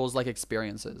 like people's like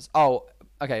experiences. Oh,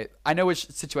 okay. I know which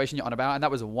situation you're on about, and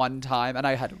that was one time, and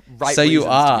I had right. So you reasons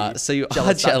to are. be So you are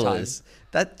that time. jealous.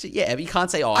 But you can't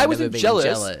say, "Oh, I I've wasn't never been jealous.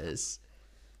 jealous."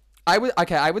 I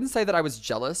wouldn't say that I was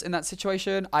jealous in that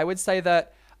situation. I would say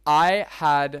that I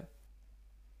had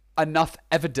enough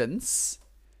evidence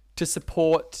to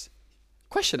support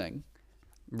questioning.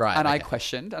 Right. And I okay.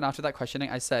 questioned, and after that questioning,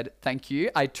 I said, "Thank you.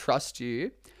 I trust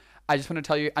you. I just want to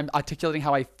tell you, I'm articulating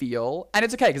how I feel, and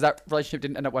it's okay because that relationship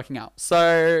didn't end up working out.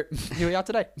 So here we are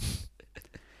today."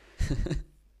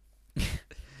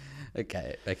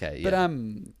 Okay. Yeah. But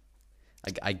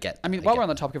I get. I mean, while we're on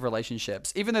the topic of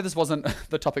relationships, even though this wasn't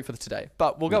the topic for today,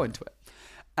 but we'll go into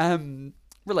it.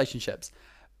 Relationships.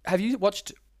 Have you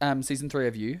watched season 3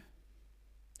 of You?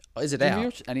 Is it Have you out?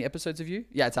 watched any episodes of You?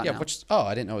 Yeah, it's out Yeah. now.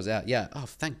 I didn't know it was out. Yeah. Oh,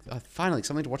 finally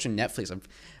something to watch on Netflix.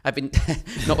 I've been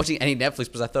not watching any Netflix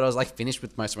because I thought I was like finished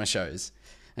with most of my shows,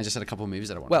 and just had a couple of movies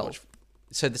that I wanted to watch.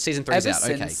 So the season 3 is out.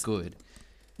 Okay, good.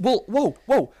 Well,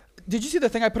 whoa. Did you see the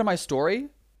thing I put on my story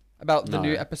about the No.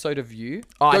 new episode of You?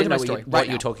 Oh, I Go to didn't know my story what right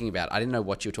you were now. talking about. I didn't know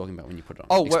what you were talking about when you put it on.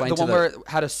 Oh, Explain the to one where it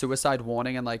had a suicide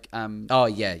warning and like Oh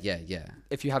yeah.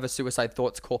 if you have a suicide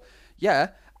thoughts call. Yeah,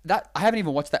 that I haven't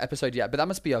even watched that episode yet, but that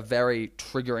must be a very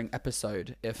triggering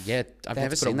episode. If Yeah, I've they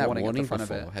have never to put a seen that warning warning at the front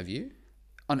before. of it Have you?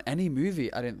 on any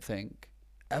movie. I didn't think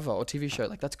ever or TV show.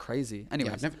 Like that's crazy.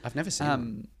 Anyway, Yeah, I've never seen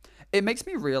one. it makes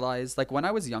me realize like when I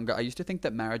was younger, I used to think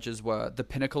that marriages were the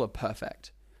pinnacle of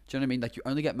perfect. Do you know what I mean? Like you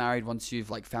only get married once you've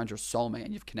like found your soulmate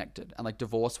and you've connected, and like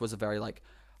divorce was a very like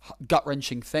gut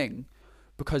wrenching thing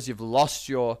because you've lost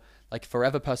your like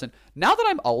forever person. Now that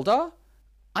I'm older,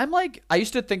 I'm like, I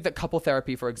used to think that couple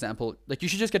therapy, for example, like you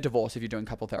should just get divorced if you're doing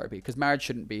couple therapy because marriage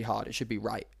shouldn't be hard. It should be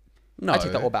right. No, I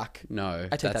take that all back. No,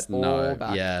 I take that's that all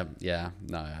back. Yeah.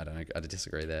 No, I don't. I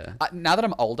disagree there. Now that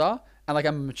I'm older and like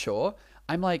I'm mature,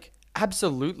 I'm like,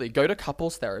 absolutely go to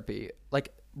couples therapy.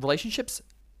 Like relationships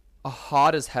are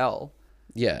hard as hell.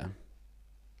 Yeah.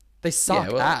 They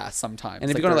suck well, ass sometimes. and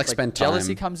if you're gonna, like, spend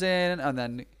jealousy time- comes in, and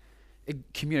then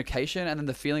communication, and then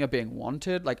the feeling of being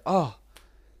wanted, like oh,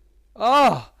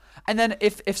 and then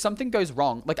if something goes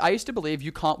wrong, like I used to believe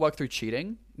you can't work through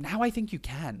cheating. Now I think you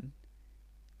can.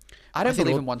 I don't think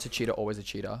believe all- in once a cheater, always a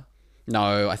cheater.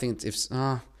 No, I think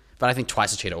but I think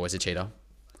twice a cheater, always a cheater.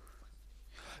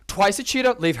 Twice a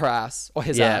cheater, leave her ass or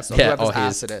his Yeah, ass or yeah, whoever's or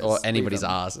ass his, it is, or Leave anybody's them.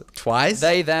 ass. Twice.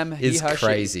 They, them, he, is her, she.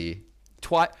 crazy.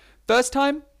 First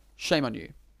time, shame on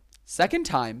you. Second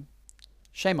time,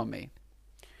 shame on me.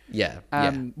 Yeah.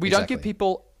 We don't give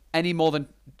people any more than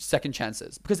second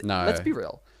chances because No. let's be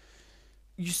real.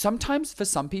 You sometimes, for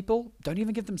some people, don't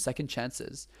even give them second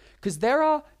chances because there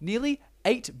are nearly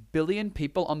 8 billion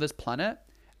people on this planet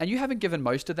and you haven't given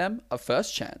most of them a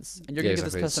first chance and you're going to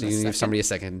give this person so a you second. give somebody a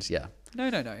second. Yeah.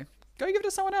 No. Go give it to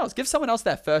someone else. Give someone else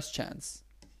their first chance.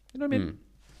 You know what I mean?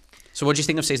 So what do you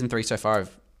think of season 3 so far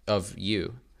of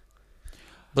You?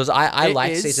 Because I It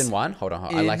liked is season 1. Hold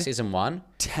on. I like season 1.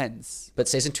 Tense. But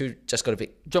season 2 just got a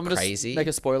bit Do you want me crazy. to make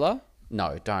a spoiler?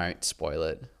 No, don't spoil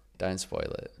it. Don't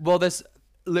spoil it. Well, there's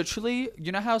literally,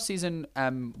 you know how season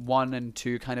 1 and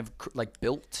 2 kind of like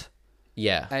built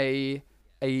Yeah. a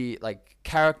like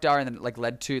character and then it like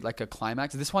led to like a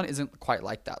climax. This one isn't quite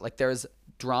like that. Like there is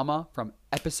drama from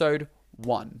episode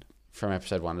 1. From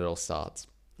episode 1, it all starts.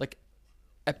 Like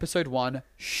episode 1,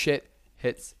 shit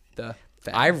hits the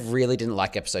fan. I really didn't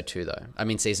like episode 2 though. I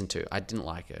mean season 2. I didn't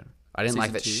like it. I didn't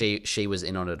like that Season she was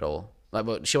in on it all. Like,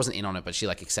 well, she wasn't in on it, but she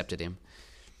like accepted him.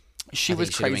 She I was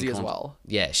think she should've crazy been as well.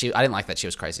 Yeah, I didn't like that she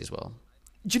was crazy as well.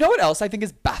 Do you know what else I think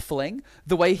is baffling?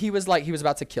 The way he was like, he was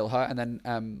about to kill her, and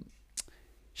then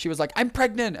she was like, "I'm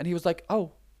pregnant," and he was like,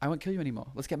 "Oh, I won't kill you anymore.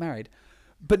 Let's get married."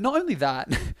 But not only that,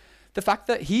 the fact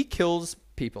that he kills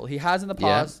people, he has in the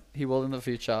past, he will in the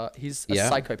future. He's a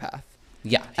psychopath.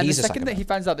 Yeah, And the he's a second that psychopath. he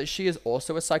finds out that she is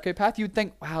also a psychopath, you'd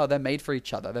think, wow, they're made for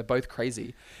each other. They're both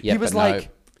crazy. Yeah, he was but like, no.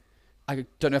 I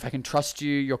don't know if I can trust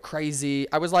you. You're crazy.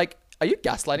 I was like, are you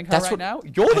gaslighting her That's right what- now?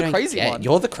 You're I the don't crazy get- one.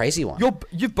 You're the crazy one.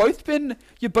 You've both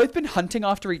been hunting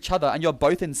after each other, and you're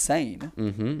both insane.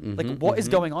 Like, what is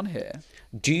going on here?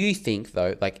 Do you think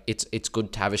though, like it's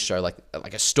good to have a show like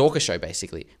a stalker show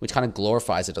basically, which kind of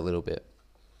glorifies it a little bit?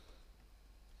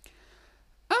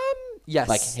 Yes.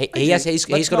 Like I do. he's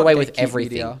Let's got not away with gatekeep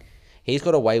everything. media. He's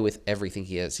got away with everything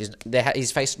he has.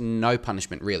 He's faced no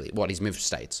punishment really. What, he's moved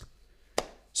states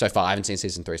so far. I haven't seen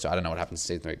season 3, so I don't know what happens in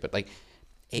season 3. But like,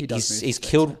 he's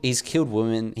killed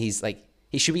women. He's like,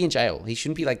 he should be in jail. He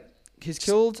shouldn't be like. He's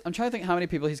killed. I'm trying to think how many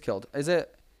people he's killed. Is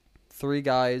it 3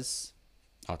 guys,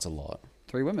 Oh, it's a lot.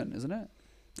 3 women? Isn't it?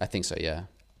 I think so. Yeah.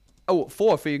 Oh,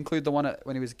 4 if we include the one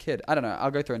when he was a kid. I don't know.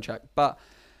 I'll go through and check. But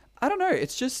I don't know.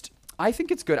 It's just, I think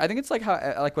it's good. I think it's like how,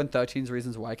 like when 13's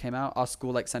Reasons Why came out, our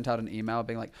school like sent out an email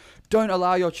being like, don't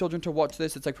allow your children to watch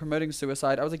this. It's like promoting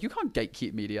suicide. I was like, you can't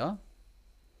gatekeep media.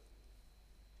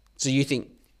 So you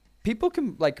think? People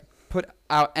can like put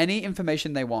out any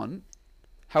information they want,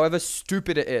 however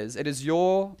stupid it is. It is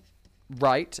your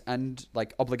right and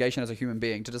like obligation as a human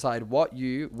being to decide what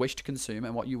you wish to consume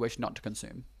and what you wish not to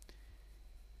consume.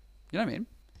 You know what I mean?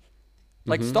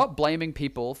 Like, stop blaming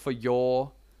people for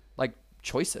your like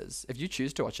choices. If you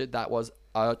choose to watch it, that was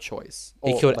a choice.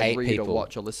 He Or, killed like, 8 read people. or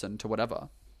watch or listen to whatever.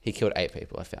 He killed 8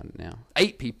 people. I found it now.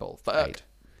 8 people. Fuck. 8.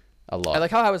 A lot. I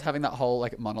like how I was having that whole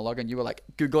like monologue and you were like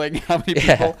Googling how many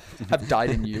Yeah. people have died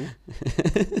in you.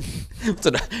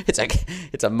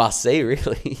 It's a must see,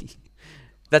 really.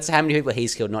 That's how many people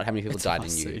he's killed, not how many people died in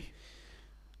you. Must-see.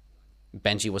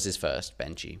 Benji was his first.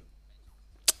 Benji.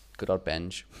 Good old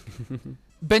Benj.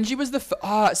 Benji was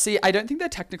the see, I don't think they're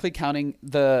technically counting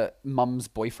the mum's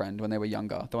boyfriend when they were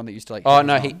younger, the one that used to like. Oh hit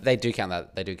no, his mum. they do count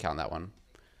that. They do count that one,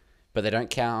 but they don't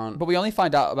count. But we only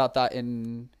find out about that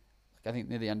in, like, I think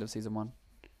near the end of season 1.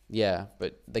 Yeah,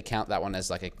 but they count that one as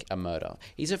like a murder.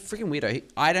 He's a freaking weirdo.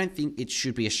 I don't think it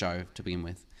should be a show to begin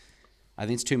with. I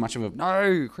think it's too much of a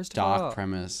No, Christopher. dark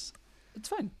premise. It's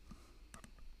fine.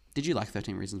 Did you like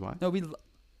 13 Reasons Why? No,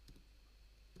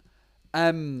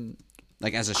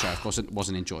 Like as a show, of course, it was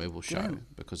an enjoyable show No.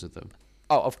 because of the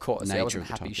Oh, of course. nature It was a of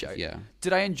the happy topic. show. Yeah.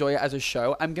 Did I enjoy it as a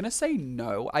show? I'm going to say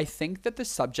no. I think that the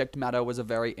subject matter was a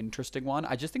very interesting one.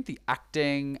 I just think the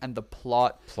acting and the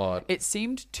plot, it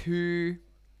seemed too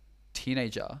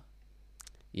teenager.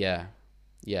 Yeah.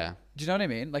 Yeah. Do you know what I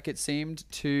mean? Like, it seemed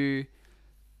too,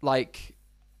 like,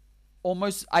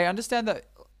 almost, I understand that,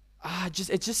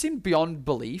 it just seemed beyond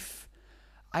belief.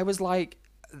 I was like,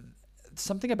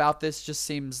 something about this just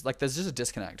seems like there's just a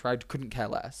disconnect where I couldn't care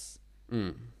less. Do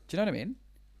you know what I mean?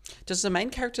 Does the main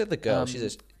character, the girl,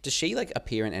 does she like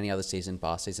appear in any other season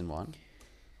bar season 1?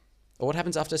 Or what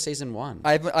happens after season 1?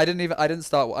 I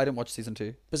didn't watch season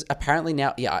 2. Because apparently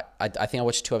now, yeah, I think I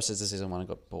watched 2 episodes of season 1 and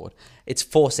got bored. It's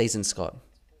 4 seasons, Scott.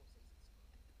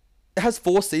 It has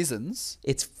 4 seasons.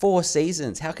 It's 4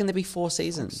 seasons. How can there be 4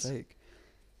 seasons?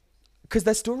 Because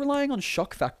they're still relying on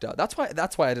shock factor. That's why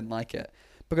I didn't like it.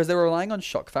 Because they were relying on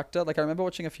shock factor. Like, I remember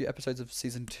watching a few episodes of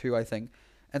season 2, I think,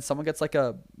 and someone gets like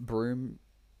a broom.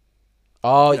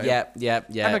 Oh, You know, yeah.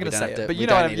 I'm not gonna say it, but you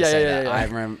know what I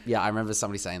mean. Yeah. I remember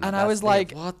somebody saying that. And I was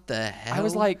like, what the hell? I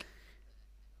was like,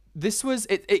 this was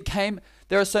it came.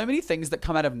 There are so many things that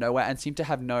come out of nowhere and seem to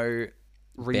have no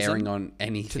reason bearing on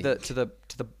anything. to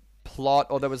the plot,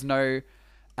 or there was no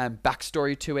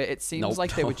backstory to it. It seems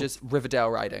like they were just Riverdale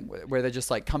writing, where they just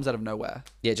like comes out of nowhere.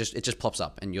 Yeah, it just pops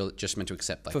up, and you're just meant to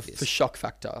accept like this For shock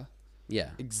factor.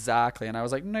 Yeah, exactly. And I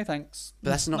was like, no thanks.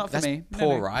 but that's not for me.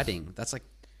 poor No. writing. That's like,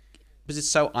 because it's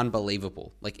so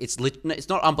unbelievable. Like it's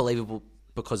not unbelievable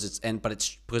because it's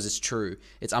because it's true.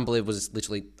 It's unbelievable. It's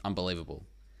literally unbelievable.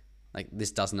 Like,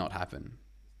 this does not happen.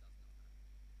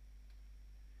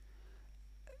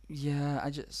 Yeah, I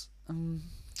just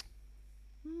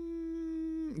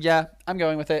yeah, I'm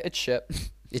going with it. It's shit.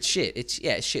 It's shit. It's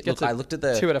shit. Gets Look, I looked at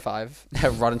the 2 out of 5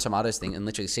 Rotten Tomatoes thing, and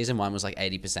literally season 1 was like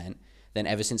 80%. Then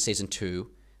ever since season 2,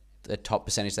 the top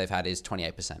percentage they've had is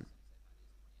 28%.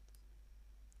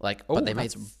 Like, but they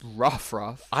made rough.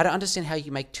 I don't understand how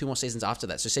you make 2 more seasons after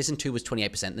that. So season 2 was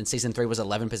 28%, then season 3 was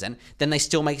 11%. Then they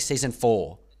still make season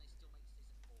 4.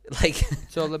 Like,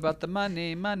 It's all about the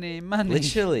money.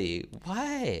 literally,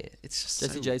 why? It's just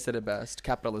Jesse J said it best.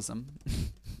 Capitalism.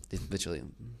 literally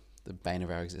the bane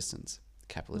of our existence.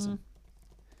 Capitalism.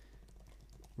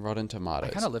 Rotten Tomatoes.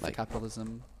 I kind of live for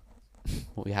capitalism.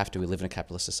 Well, we have to. We live in a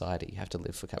capitalist society. You have to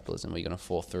live for capitalism or you're going to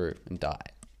fall through and die.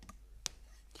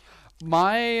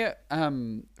 My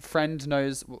friend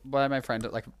knows, one of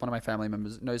my family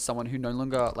members knows someone who no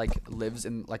longer like lives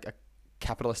in like a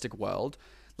capitalistic world.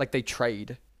 Like they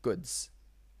trade goods.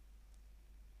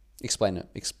 Explain it.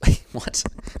 Explain what?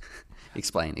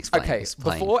 Explain. Okay,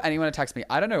 before anyone attacks me,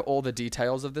 I don't know all the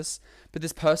details of this, but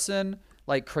this person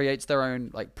like creates their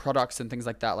own like products and things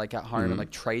like that, like at home, and like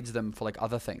trades them for like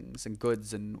other things and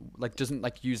goods, and like doesn't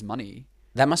like use money.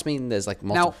 That must mean there's like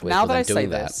multiple Now people that I say doing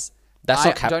that. this, That's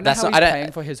not I don't know how he's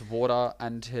paying for his water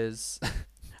and his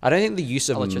I don't think the use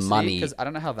of electricity, money. because I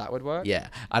don't know how that would work. Yeah,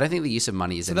 I don't think the use of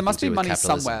money is. So there must be money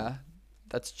capitalism. somewhere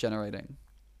that's generating.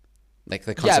 Like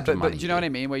the concept of money. But do you know what I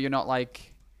mean? Where you're not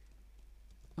like.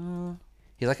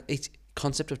 He's like it's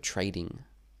concept of trading.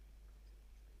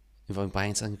 Involving buying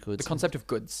and selling goods. The concept of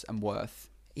goods and worth.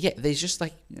 Yeah, there's just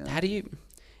like how do you?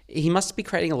 He must be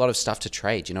creating a lot of stuff to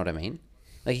trade. You know what I mean?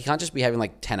 Like he can't just be having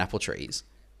like 10 apple trees.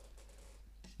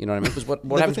 You know what I mean? Because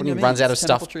what happens when he runs out of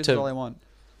stuff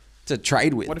to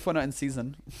trade with? What if we're not in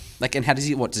season? Like, and how does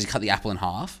he? What does he cut the apple in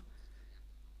half?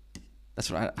 That's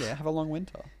what I. Yeah, have a long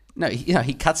winter. No,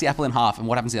 he cuts the apple in half, and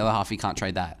what happens to the other half? He can't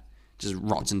trade that. Just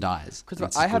rots and dies.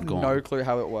 Because I have no clue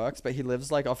how it works, but he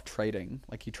lives like off trading.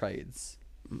 Like he trades.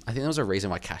 I think there was a reason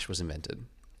why cash was invented.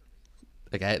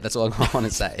 Okay, that's all I want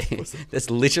to say.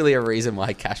 There's literally a reason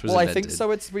why cash was invented. Well, I think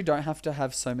so. We don't have to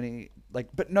have so many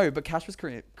but cash was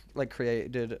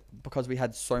created because we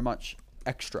had so much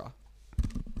extra.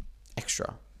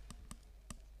 Extra.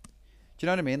 Do you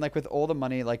know what I mean? Like with all the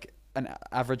money like an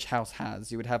average house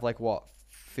has, you would have like what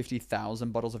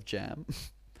 50,000 bottles of jam.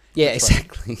 Yeah,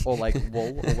 exactly. Or like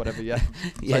wool or whatever. Yeah. So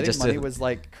Yeah, I think money was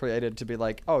like created to be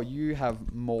like, oh, you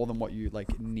have more than what you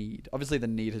like need. Obviously, the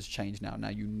need has changed now. Now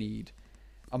you need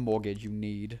a mortgage. You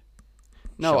need.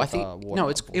 No, shelter, I think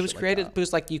water, it was created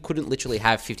because like you couldn't literally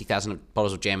have 50,000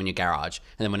 bottles of jam in your garage,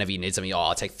 and then whenever you need something,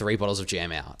 I'll take 3 bottles of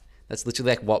jam out. That's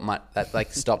literally like what might that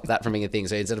like stop that from being a thing.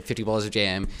 So instead of 50 bottles of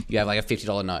jam, you have like a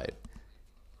 $50 note.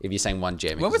 If you're saying one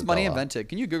jam. When was money invented?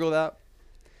 Can you Google that?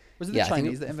 Was it the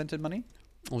Chinese that invented money?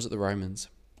 Or was it the Romans?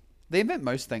 They invent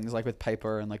most things like with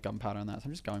paper and like gunpowder and that. So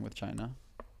I'm just going with China.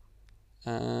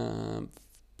 No,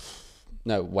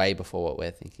 way before what we're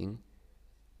thinking.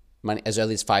 Money as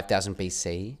early as 5000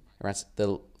 BC. Around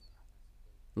the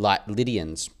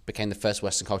Lydians became the first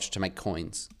Western culture to make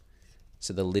coins.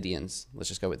 So the Lydians, let's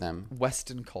just go with them.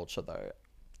 Western culture, though.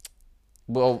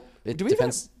 Well, it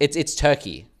depends. It's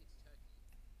Turkey.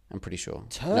 I'm pretty sure.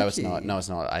 Turkey? No, it's not. No, it's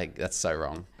not. That's so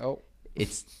wrong. Oh.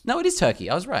 It is Turkey.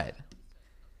 I was right.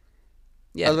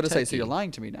 Yeah, I was going to say, so you're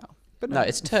lying to me now. But no,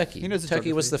 it's Turkey. He knows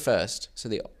Turkey was the first. So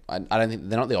I don't think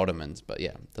they're not the Ottomans, but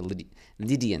yeah, the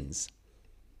Lydians.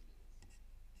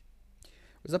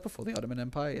 Was that before the Ottoman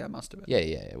Empire? Yeah, it must have been. Yeah,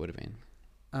 it would have been.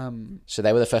 So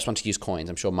they were the first one to use coins.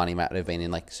 I'm sure money might have been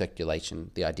in like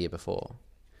circulation, the idea before.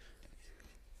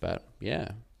 But yeah,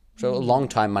 so a long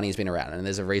time money's been around, and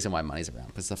there's a reason why money's around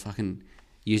because they're fucking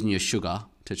using your sugar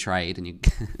to trade, and you.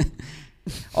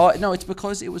 Oh no, it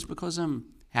was because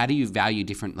how do you value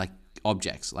different like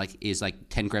objects? Like is like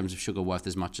 10 grams of sugar worth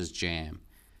as much as jam?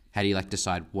 How do you like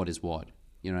decide what is what?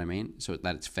 You know what I mean? So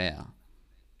that it's fair.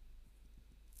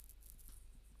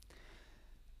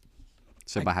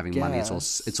 So by having money, it's all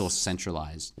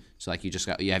centralized. So like you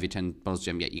have your 10 bottles of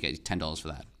jam, you get $10 for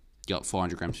that. You got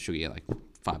 400 grams of sugar, you get like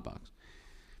 $5.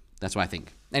 That's what I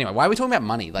think. Anyway, why are we talking about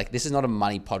money? Like this is not a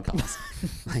money podcast.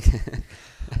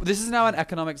 Well, this is now an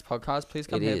economics podcast. Please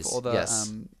come here for all the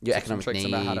your economic tricks needs.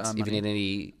 about how to earn If you money.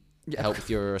 need any help with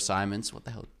your assignments, what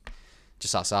the hell?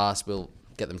 Just ask us. We'll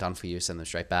get them done for you. Send them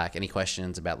straight back. Any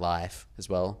questions about life as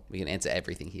well? We can answer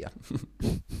everything here.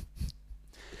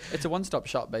 It's a one-stop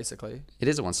shop, basically. It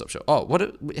is a one-stop shop. Oh,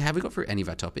 have we got through any of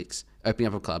our topics? Opening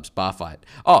up of clubs, bar fight.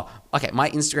 Oh, okay. My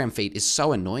Instagram feed is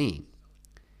so annoying.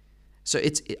 So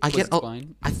I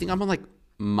think I'm on like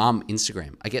mum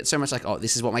Instagram. I get so much like, oh,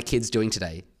 this is what my kid's doing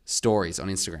today. Stories on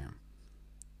Instagram.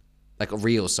 Like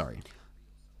reels, sorry.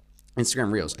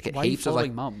 Instagram reels. I get Why are you heaps of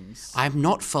like mums? I'm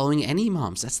not following any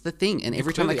mums. That's the thing. And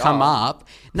every time I come up,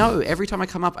 I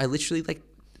literally like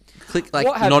click like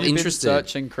what have not you interested. Been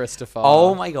searching, Christopher?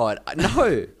 Oh my god,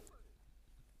 no.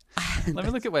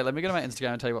 Let me go to my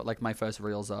Instagram and tell you what like my first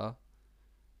reels are.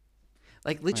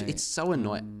 Like literally, it's so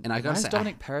annoying. And I gotta say,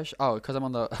 Dominic Parrish? Oh, because I'm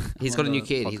on the. He's got a new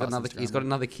kid. He's got another kid. He's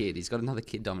got another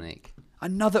kid. Dominic.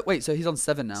 Wait, so he's on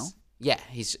 7 now. Yeah,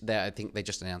 he's there. I think they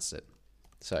just announced it.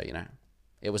 So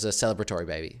it was a celebratory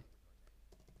baby.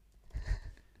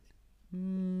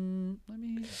 Let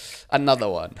me. Another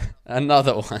one.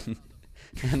 Another one.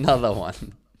 Another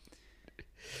one.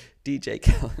 DJ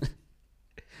Khaled.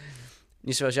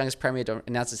 New South Wales youngest premier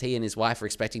announces he and his wife are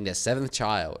expecting their 7th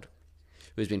child,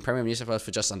 who has been Premier of New South Wales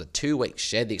for just under 2 weeks,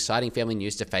 shared the exciting family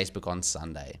news to Facebook on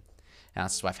Sunday.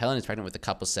 Announced his wife Helen is pregnant with the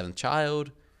couple's 7th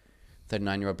child.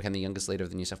 39-year-old became the youngest leader of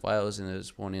the New South Wales and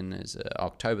was born in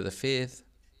October the 5th.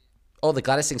 Oh, the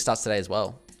Gladys thing starts today as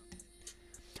well.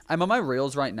 I'm on my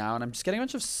reels right now, and I'm just getting a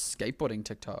bunch of skateboarding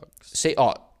TikToks.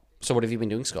 So what have you been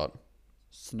doing, Scott?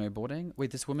 Snowboarding? Wait,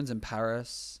 this woman's in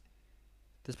Paris.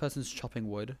 This person's chopping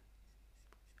wood.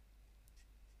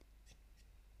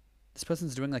 This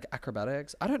person's doing like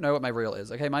acrobatics. I don't know what my reel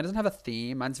is. Okay, mine doesn't have a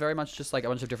theme. Mine's very much just like a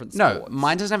bunch of different sports. No,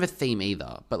 mine doesn't have a theme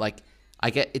either. But like, I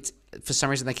get it's for some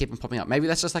reason they keep on popping up. Maybe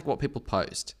that's just like what people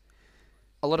post.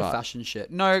 A lot of fashion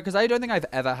shit. No, because I don't think I've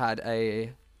ever had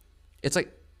a. It's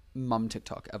like mum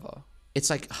TikTok ever. It's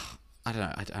like I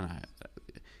don't know.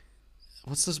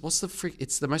 What's this? What's the freak?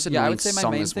 It's the most annoying I would say my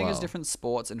song main as thing well. is different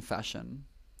sports and fashion.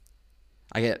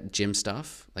 I get gym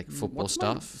stuff, like football What's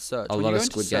my stuff. search? A When lot you of go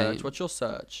into Squid search, Game. what's your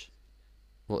search?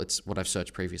 Well, it's what I've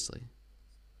searched previously.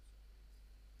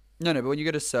 No, but when you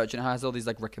go to search, and it has all these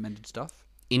like recommended stuff.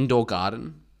 Indoor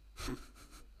garden.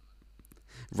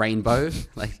 Rainbow.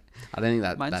 Like, I don't think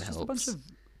that Mine's that just helps. a bunch of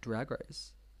drag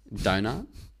race. Donut.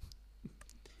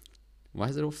 Why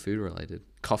is it all food related?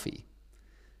 Coffee.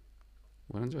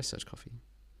 Why do I search coffee?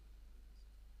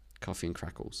 Coffee and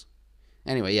crackles.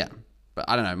 Anyway, yeah. But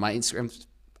I don't know. My Instagram,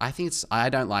 I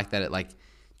don't like that it like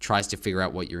tries to figure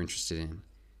out what you're interested in.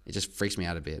 It just freaks me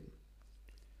out a bit.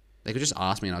 They could just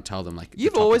ask me and I'll tell them like.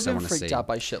 You've always been freaked out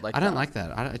by shit like that. I don't like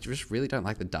that. I just really don't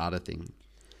like the data thing.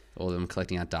 Or them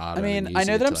collecting our data. I mean, and I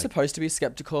know that I'm like, supposed to be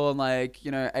skeptical and like,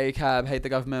 you know, ACAB, hate the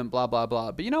government, blah, blah,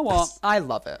 blah. But you know what? I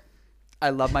love it. I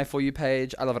love my For You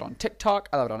page. I love it on TikTok.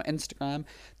 I love it on Instagram.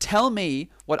 Tell me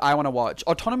what I want to watch.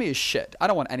 Autonomy is shit. I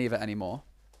don't want any of it anymore.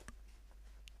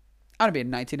 I want to be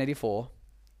in 1984.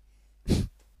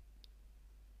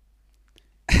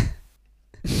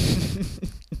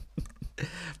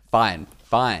 Fine.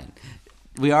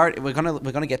 We're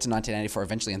gonna get to 1984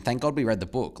 eventually, and thank God we read the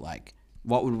book. Like,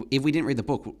 if we didn't read the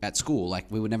book at school? Like,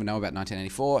 we would never know about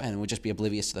 1984, and we'd just be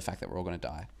oblivious to the fact that we're all gonna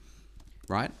die,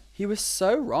 right? He was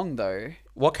so wrong though.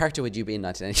 What character would you be in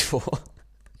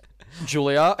 1984?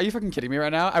 Julia? Are you fucking kidding me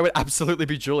right now? I would absolutely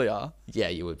be Julia. Yeah,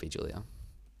 you would be Julia.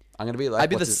 I'm gonna be like. I'd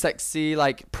be the sexy,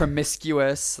 like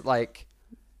promiscuous, like.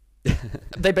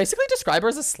 They basically describe her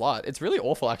as a slut. It's really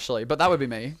awful, actually, but that would be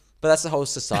me. But that's the whole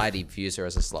society views her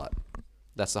as a slut.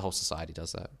 That's the whole society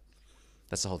does that.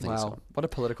 That's the whole thing. Wow, So. what a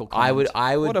political comment.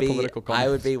 I would what be. A political comment. I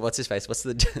would be. What's his face? What's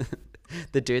the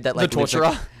the dude that like the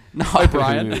torturer? No,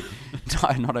 O'Brien. No,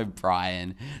 not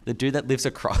O'Brien. The dude that lives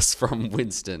across from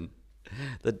Winston,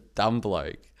 the dumb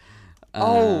bloke.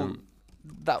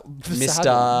 That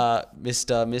Mr.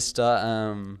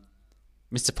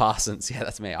 Parsons. Yeah,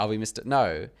 that's me. I'll be Mr.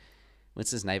 No, what's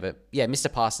his neighbor? Yeah,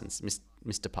 Mr. Parsons.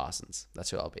 Mr. Parsons.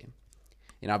 That's who I'll be.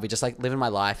 You know, I'll be just like living my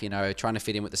life. You know, trying to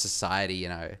fit in with the society. You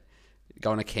know,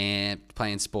 going to camp,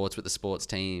 playing sports with the sports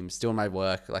teams, doing my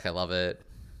work like I love it.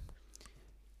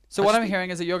 So what I'm hearing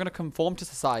is that you're going to conform to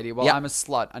society while I'm a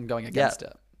slut and going against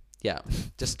it. Yeah.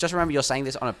 Just remember you're saying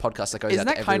this on a podcast that goes Isn't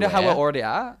out that to kind of how everywhere. we're already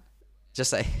at? Just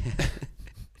say...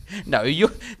 No, you're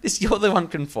the one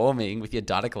conforming with your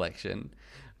data collection.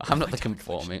 I'm not the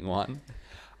conforming one.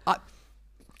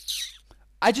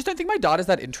 I just don't think my data's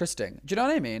that interesting. Do you know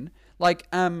what I mean? Like,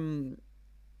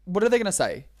 what are they going to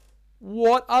say?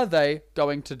 What are they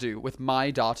going to do with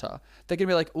my data? They're going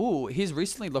to be like, ooh, he's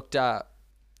recently looked at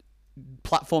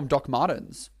platform Doc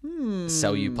Martens.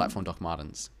 Sell you platform Doc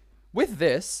Martens. With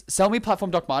this, sell me platform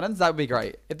Doc Martens. That would be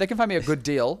great. If they can find me a good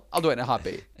deal, I'll do it in a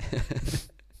heartbeat.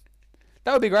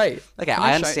 That would be great. Okay, Can I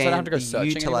you understand so I don't have to go the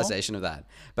searching utilization of that.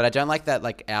 But I don't like that,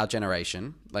 like, our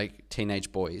generation, like,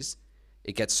 teenage boys,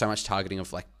 it gets so much targeting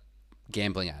of, like,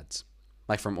 gambling ads.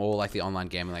 Like, from all, like, the online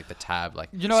gambling, like, the tab, like,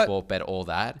 You know what? sport bet, all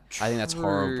that. I think that's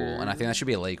horrible. And I think that should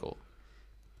be illegal.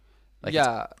 Like,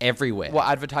 Yeah. it's everywhere. Well,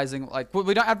 advertising, like,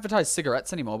 we don't advertise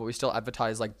cigarettes anymore, but we still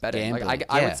advertise, like, betting. Like, Gambling,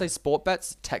 I yeah. would say sport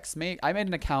bets text me. I made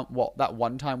an account, that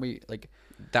one time we, like,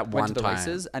 That went one to the time.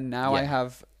 races, and now I Yeah.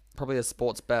 have probably a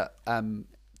sports bet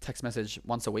text message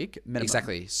once a week, minimum.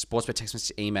 Exactly. Sports bet, text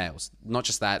message, emails. Not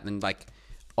just that, then, like,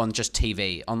 on just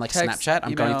TV. On, like, Text, Snapchat,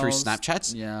 I'm going through emails,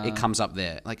 Snapchats. yeah. It comes up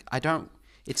there. Like, I don't...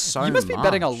 It's so You must be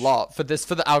betting a much. lot for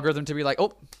the algorithm to be like,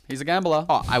 oh, he's a gambler.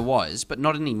 Oh, I was, but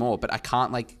not anymore. But I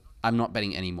can't, like, I'm not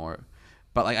betting anymore.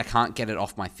 But, like, I can't get it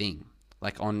off my thing.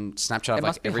 Like, on Snapchat, It like,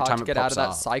 must be every hard time to it get out pops of that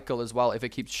up. cycle as well if it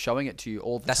keeps showing it to you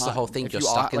all the time. That's the whole thing. If You're you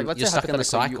stuck in- let's you're say stuck in the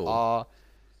hypothetically cycle.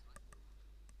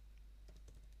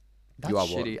 That's You are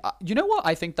shitty. You know what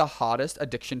I think the hardest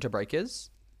addiction to break is?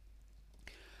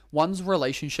 One's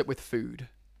relationship with food.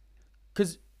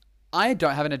 Because I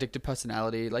don't have an addictive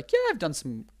personality. Like, yeah, I've done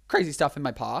some crazy stuff in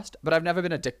my past, but I've never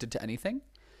been addicted to anything.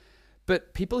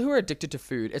 But people who are addicted to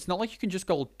food, it's not like you can just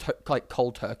go like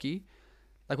cold turkey.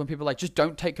 Like when people are like, just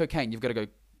don't take cocaine. You've got to go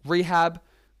rehab,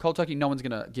 cold turkey. No one's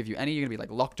going to give you any. You're going to be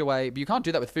like locked away. But you can't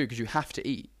do that with food because you have to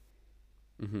eat.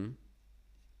 Mm-hmm. Do you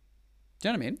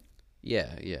know what I mean?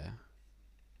 Yeah, yeah.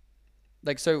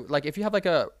 Like, so, like, if you have like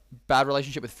a bad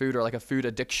relationship with food or like a food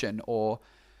addiction or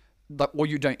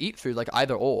you don't eat food, like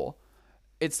either or,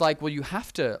 it's like, well, you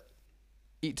have to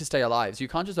eat to stay alive. So you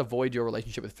can't just avoid your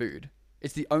relationship with food.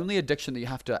 It's the only addiction that you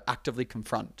have to actively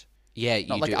confront. Yeah,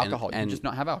 Not you like do. alcohol. You can just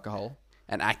not have alcohol.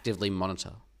 And actively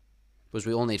monitor. Because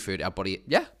we all need food. Our body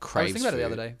Yeah. craves I was thinking about it the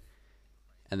food. other day.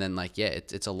 And then, like, yeah,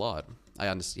 it's a lot. I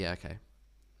understand. Yeah, okay.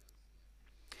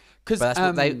 Because But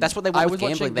that's what they want I with was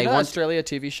gambling. watching They you know want Australia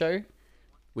TV show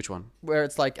which one? where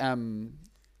it's like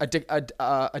addicted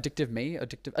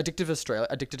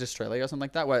Australia or something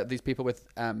like that, where these people with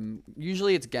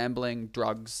usually it's gambling,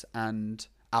 drugs, and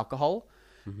alcohol,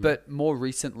 but more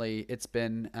recently it's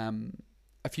been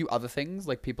a few other things.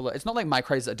 Like it's not like my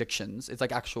crazy addictions, it's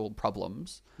like actual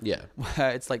problems. Yeah.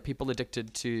 Where it's like people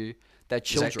addicted to their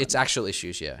children. It's actual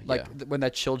issues. Yeah. Like yeah. when their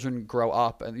children grow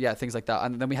up and things like that.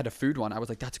 And then we had a food one. I was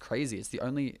like, that's crazy. It's the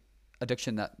only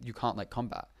addiction that you can't like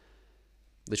combat.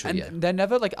 Literally, And they're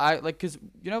never like because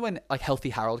you know when like Healthy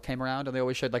Harold came around and they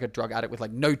always showed like a drug addict with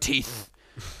like no teeth,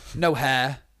 no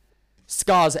hair,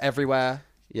 scars everywhere,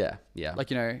 yeah. Yeah.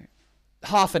 like, you know,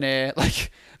 half an ear,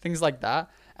 like things like that.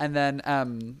 And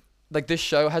then like this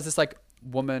show has this like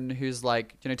woman who's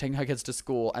like, you know, taking her kids to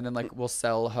school and then like will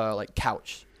sell her like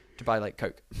couch to buy like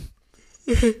Coke.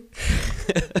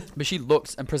 But she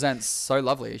looks and presents so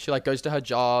lovely. She like goes to her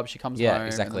job, she comes home,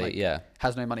 exactly. and then, like, Yeah.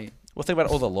 has no money. Well, think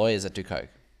about all the lawyers that do coke.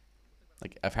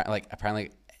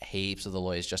 Apparently, heaps of the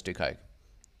lawyers just do coke,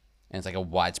 and it's like a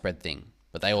widespread thing.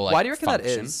 But they all like. Why do you reckon that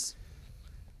function. is?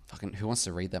 Fucking who wants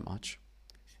to read that much?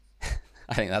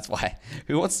 I think that's why.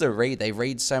 Who wants to read? They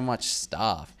read so much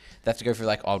stuff. They have to go through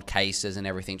like old cases and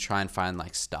everything, try and find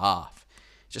like stuff.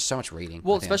 Just so much reading.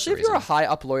 Well, I think that's especially the if you're a reason. high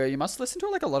up lawyer, you must listen to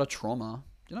like a lot of trauma.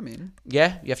 You know what I mean?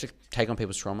 Yeah, you have to take on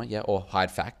people's trauma. Yeah, or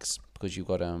hide facts because you've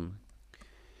got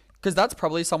Because that's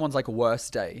probably someone's like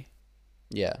worst day.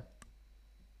 Yeah.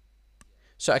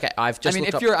 So okay, I've just. I mean,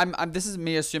 looked if up- you're, this is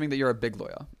me assuming that you're a big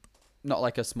lawyer, not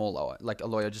like a small lawyer, like a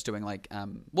lawyer just doing like,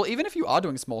 well, even if you are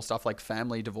doing small stuff like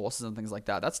family divorces and things like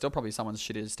that, that's still probably someone's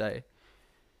shittiest day.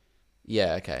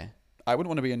 Yeah. Okay. I wouldn't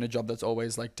want to be in a job that's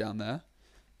always like down there.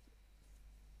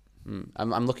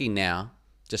 I'm looking now,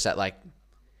 just at like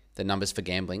the numbers for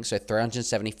gambling. So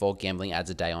 374 gambling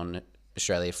ads a day on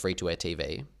Australia free-to-air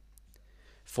TV.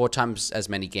 4 times as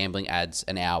many gambling ads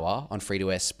an hour on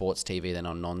free-to-air sports TV than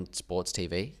on non-sports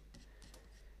TV.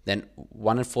 Then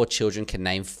 1 in 4 children can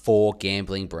name 4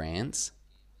 gambling brands.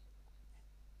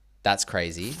 That's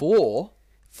crazy. 4?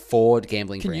 4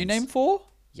 gambling Can brands. you name 4?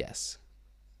 Yes.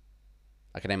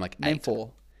 I can name like 8. Name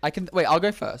 4. I can, wait, I'll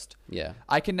go first. Yeah.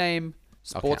 I can name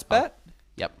Okay, Sportsbet,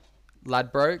 Yep.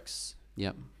 Ladbrokes,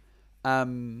 Yep.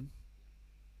 I'm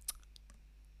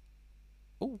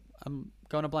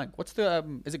going a blank. What's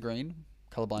the, is it green?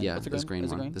 Colorblind. Yeah, What's the there's green? green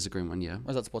Is it one. green? There's a green one, yeah. Or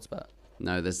is that Sportsbet?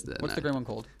 No, there's What's the green one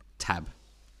called? Tab.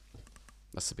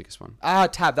 That's the biggest one. Ah,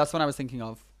 Tab. That's what I was thinking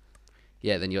of.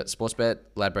 Yeah, then you got Sportsbet,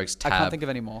 Ladbrokes, Tab. I can't think of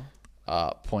any more.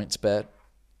 PointsBet,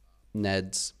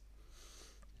 Neds.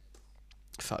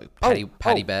 Fuck,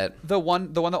 Paddy Bet. The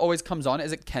one that always comes on,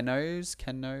 is it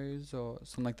Keno's or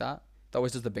something like that? That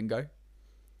always does the bingo.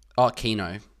 Oh,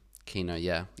 Keno,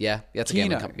 yeah. That's a gambling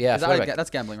Keno. company. Yeah, I Is forgot that about- that's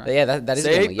gambling, right? Yeah, that is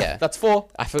See? gambling. Yeah, That's 4.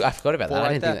 I forgot about 4 that. I right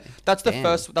didn't there. think that. That's the Damn.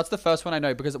 first. That's the first one I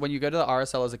know, because when you go to the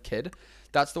RSL as a kid,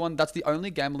 that's the one. That's the only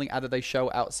gambling ad that they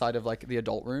show outside of like the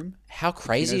adult room. How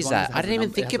crazy Keno's is one that? has I the didn't even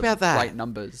num- it think has the about that. Right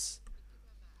numbers.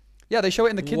 Yeah, they show it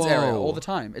in the kids area Whoa. all the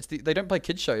time. They don't play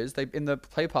kids shows. They in the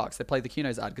play parks they play the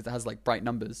Keno's ad because it has like bright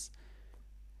numbers.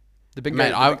 The bingo.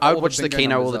 Man, I would watch the bingo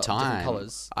Keno all numbers the are different time.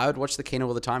 Colours. I would watch the Keno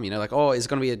all the time. You know, like, oh, is it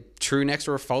going to be a true next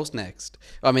or a false next?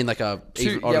 I mean, like a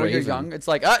Yeah, odd or when you're even. young, it's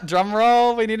like, drum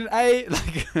roll, we need an 8.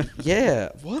 Like, Yeah.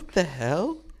 What the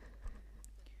hell?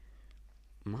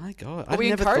 My God, I we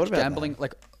never encourage thought about gambling, that.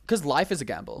 like, because life is a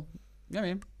gamble. You know what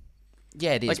I mean?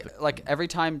 Yeah, it is. Like every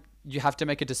time you have to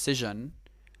make a decision,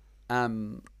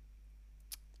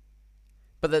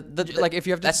 but like if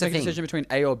you have to that's the make a thing. decision between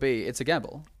A or B, it's a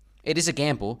gamble. It is a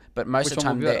gamble, but most Which of the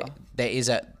one time will be better?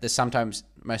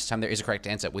 most of the time there is a correct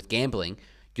answer. With gambling,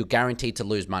 you're guaranteed to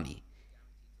lose money.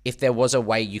 If there was a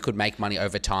way you could make money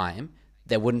over time,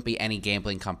 there wouldn't be any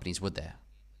gambling companies, would there?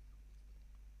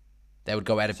 They would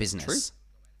go out of business. True.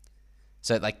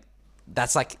 So like,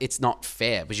 that's like, it's not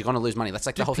fair because you're going to lose money. That's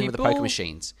like the whole thing with the poker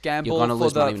machines. Gamble You're going to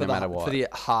lose money no for matter what. the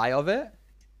high of it.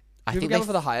 I Do think people gamble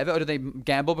for the high of it, or do they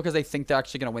gamble because they think they're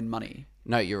actually going to win money?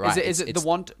 No, you're right. Is it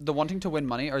the wanting to win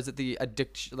money, or is it the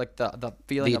addiction, like the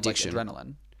feeling of like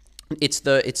adrenaline? They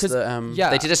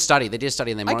did a study. They did a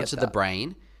study and they monitored the that.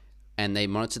 brain, and they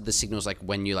monitored the signals like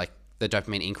when you like the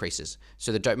dopamine increases.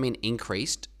 So the dopamine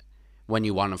increased when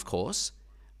you won, of course,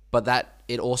 but that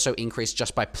it also increased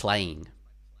just by playing.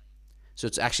 So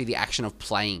it's actually the action of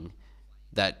playing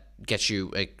that gets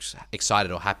you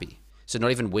excited or happy. So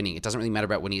not even winning. It doesn't really matter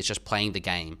about winning. It's just playing the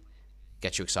game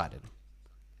gets you excited.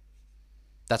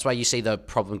 That's why you see the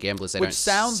problem gamblers. They don't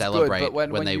celebrate good, but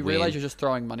when they you win. realize you're just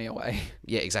throwing money away.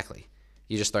 Yeah, exactly.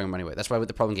 You're just throwing money away. That's why with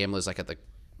the problem gamblers, like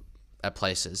at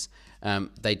places,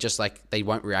 they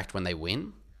won't react when they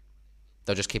win.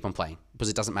 They'll just keep on playing because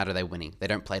it doesn't matter they're winning. They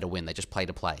don't play to win. They just play,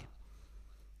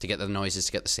 to get the noises,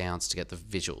 to get the sounds, to get the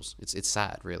visuals. It's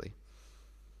sad, really.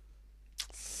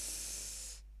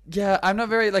 Yeah, I'm not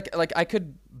very like I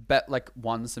could bet like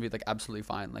once and be like absolutely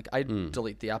fine. Like I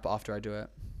delete the app after I do it.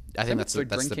 I think that's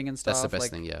drinking and stuff. That's the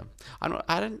best thing. Yeah,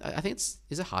 I think is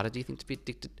it harder? Do you think to be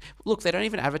addicted? Look, they don't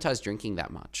even advertise drinking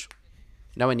that much.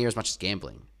 Nowhere near as much as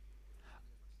gambling.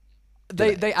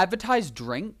 They advertise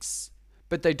drinks,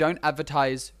 but they don't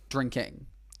advertise drinking.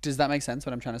 Does that make sense?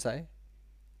 What I'm trying to say?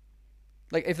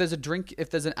 Like if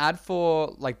there's an ad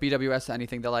for like BWS or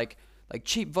anything, they're like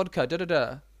cheap vodka, da da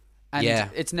da. And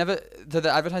it's never, they're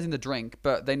advertising the drink,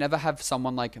 but they never have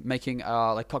someone like making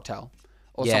like cocktail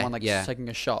or someone like just taking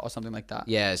a shot or something like that.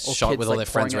 Yeah, or shot kids, with all like,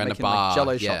 their friends pouring around it, a making, like, bar.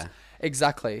 Jello Yeah. shots.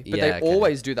 Exactly. But Yeah, they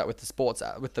always do that with the sports,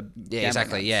 with the Yeah,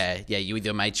 exactly. ads. Yeah. You with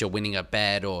your mates, you're winning a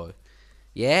bet or...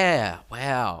 Yeah.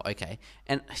 Wow. Okay.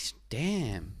 And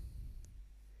damn.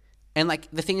 And like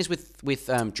the thing is with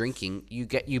drinking,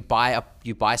 you buy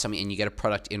something and you get a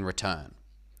product in return.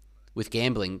 With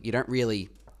gambling, you don't really...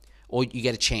 Or you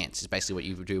get a chance is basically what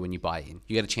you do when you buy in.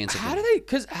 You get a chance of How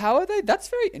are they? That's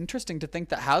very interesting to think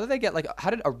that how did they get like, how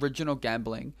did original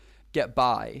gambling get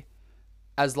by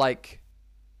as like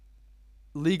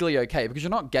legally okay? Because you're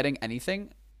not getting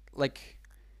anything. Like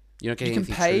you're not getting you can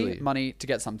anything pay truly. money to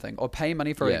get something or pay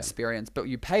money for an experience, but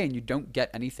you pay and you don't get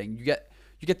anything. You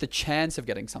get the chance of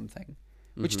getting something,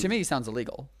 which to me sounds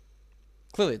illegal.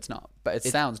 Clearly it's not, but it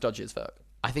sounds dodgy as fuck.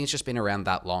 I think it's just been around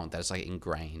that long that it's like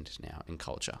ingrained now in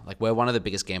culture. Like we're one of the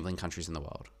biggest gambling countries in the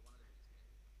world.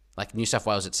 Like New South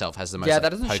Wales itself has the most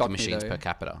poker machines per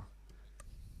capita.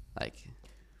 Like,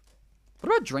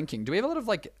 what about drinking? Do we have a lot of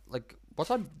like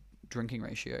what's our drinking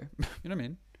ratio? You know what I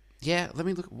mean? Yeah, let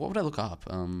me look. What would I look up?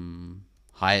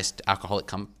 Highest alcoholic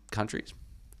countries.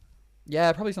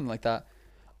 Yeah, probably something like that.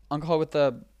 Alcohol with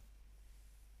the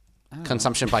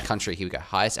consumption by country. Here we go.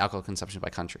 Highest alcohol consumption by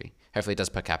country. Hopefully, it does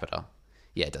per capita.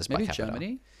 Yeah, it does maybe by capita.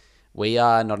 Germany. We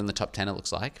are not in the top 10. It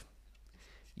looks like.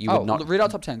 You would not read our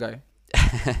top 10. Go.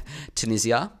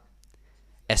 Tunisia,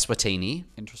 Eswatini,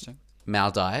 Interesting.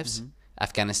 Maldives,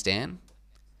 Afghanistan,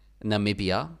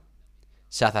 Namibia,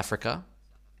 South Africa,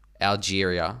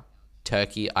 Algeria,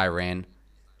 Turkey, Iran,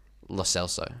 Los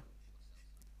Elso.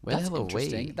 Where That's the hell are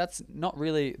interesting. we? That's not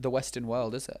really the Western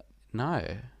world, is it? No.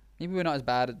 Maybe we're not as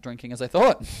bad at drinking as I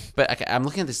thought. But okay, I'm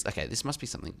looking at this. Okay, this must be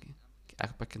something.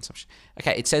 Alcohol consumption.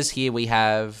 Okay, it says here we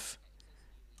have,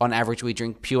 on average, we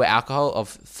drink pure alcohol of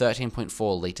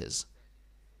 13.4 liters,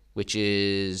 which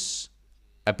is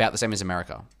about the same as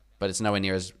America, but it's nowhere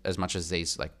near as much as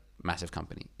these like massive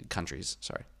countries.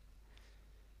 Sorry.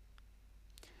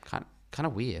 Kind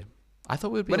of weird. I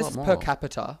thought we would be What a is lot per more.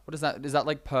 capita? What is that? Is that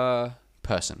like per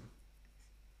Person.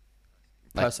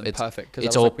 person? It's, Perfect. 'cause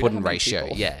It's I was all like, we put don't in have many ratio.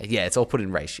 people. Yeah, it's all put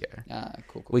in ratio. Ah,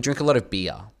 cool. We drink a lot of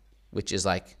beer, which is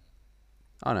like,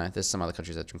 oh no, there's some other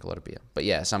countries that drink a lot of beer. But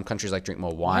yeah, some countries like drink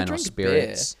more wine or drink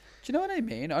spirits. beer. Do you know what I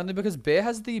mean? Only because beer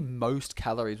has the most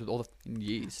calories with all the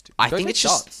yeast. I Go think take it's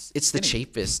shots. just, it's the Skinny.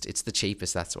 cheapest. It's the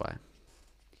cheapest, that's why.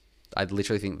 I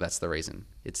literally think that's the reason.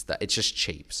 It's just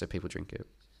cheap, so people drink it.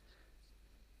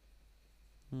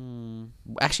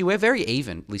 Actually, we're very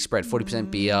evenly spread.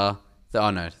 40% beer.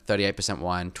 38%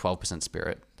 wine, 12%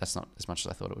 spirit. That's not as much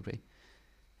as I thought it would be.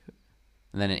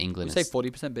 And then in England, You say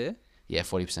 40% beer? yeah,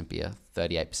 40% beer,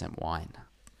 38% wine.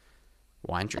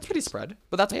 Wine That's drinkers. pretty spread.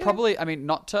 But that's Yeah. probably, I mean,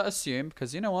 not to assume,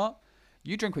 because you know what?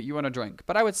 You drink what you want to drink.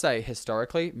 But I would say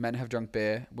historically, men have drunk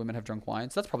beer, women have drunk wine.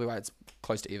 So that's probably why it's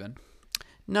close to even.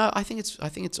 No, I think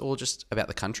it's all just about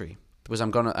the country. Because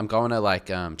I'm going to like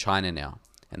China now,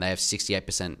 and they have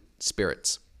 68%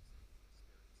 spirits.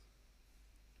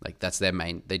 Like that's their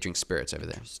main. They drink spirits over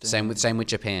there. Same with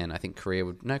Japan. I think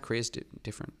Korea's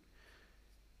different.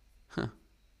 Huh.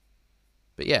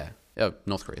 But yeah, Oh,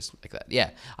 North Korea's like that.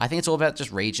 Yeah. I think it's all about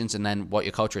just regions and then what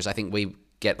your culture is. I think we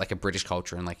get like a British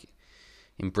culture, and like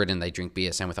in Britain they drink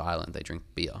beer. Same with Ireland, they drink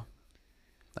beer.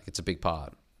 Like it's a big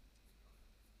part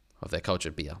of their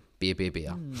culture. Beer.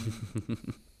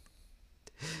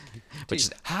 Which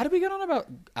is, how did we get on about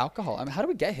alcohol? I mean, how did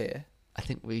we get here? I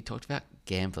think we talked about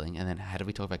gambling, and then how did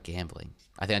we talk about gambling?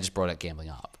 I think I just brought up gambling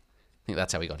up. I think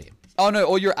that's how we got here. Oh no,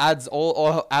 all your ads,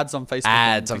 all ads on Facebook.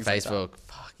 Ads on Facebook.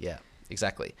 Fuck yeah,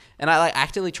 exactly. And I like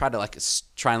actively try to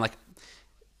try and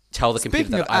tell the computer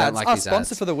Speaking of that I don't ads, like our these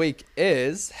sponsor ads. for the week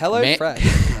is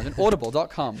HelloFresh and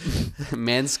Audible.com.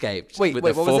 Manscaped. Wait, with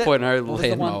what the was it? 4.0 What was the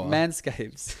one? lawnmower.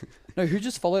 Manscaped. No, who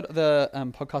just followed the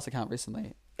podcast account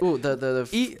recently? Ooh, the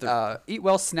Eat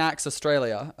Well Snacks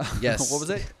Australia. Yes. What was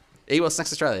it? Eat Well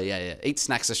Snacks Australia. Yeah. Eat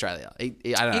Snacks Australia. I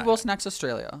don't know. Eat Well Snacks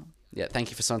Australia. Yeah, thank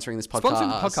you for sponsoring this podcast.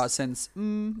 Sponsoring the podcast since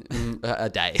a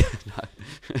day.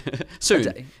 No. Soon.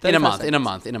 A day. In a 35 month.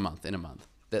 seconds. In a month.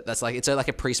 That's like, it's like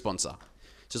a pre-sponsor.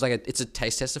 So it's a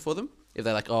taste tester for them. If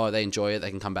they're like, oh, they enjoy it, they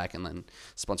can come back and then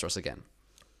sponsor us again.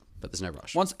 But there's no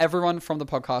rush. Once everyone from the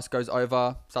podcast goes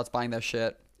over, starts buying their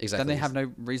shit, Exactly. then they have no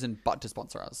reason but to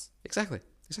sponsor us. Exactly.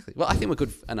 Well, I think we're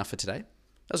good enough for today.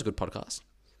 That was a good podcast.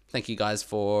 Thank you guys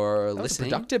for That was a listening.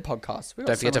 productive podcast. We got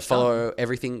Don't so forget to much done. follow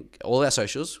everything, all our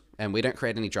socials, and we don't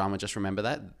create any drama. Just remember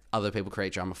that other people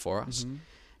create drama for us,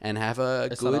 and have a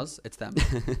It's good. not us, it's them.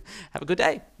 Have a good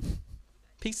day.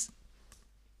 Peace.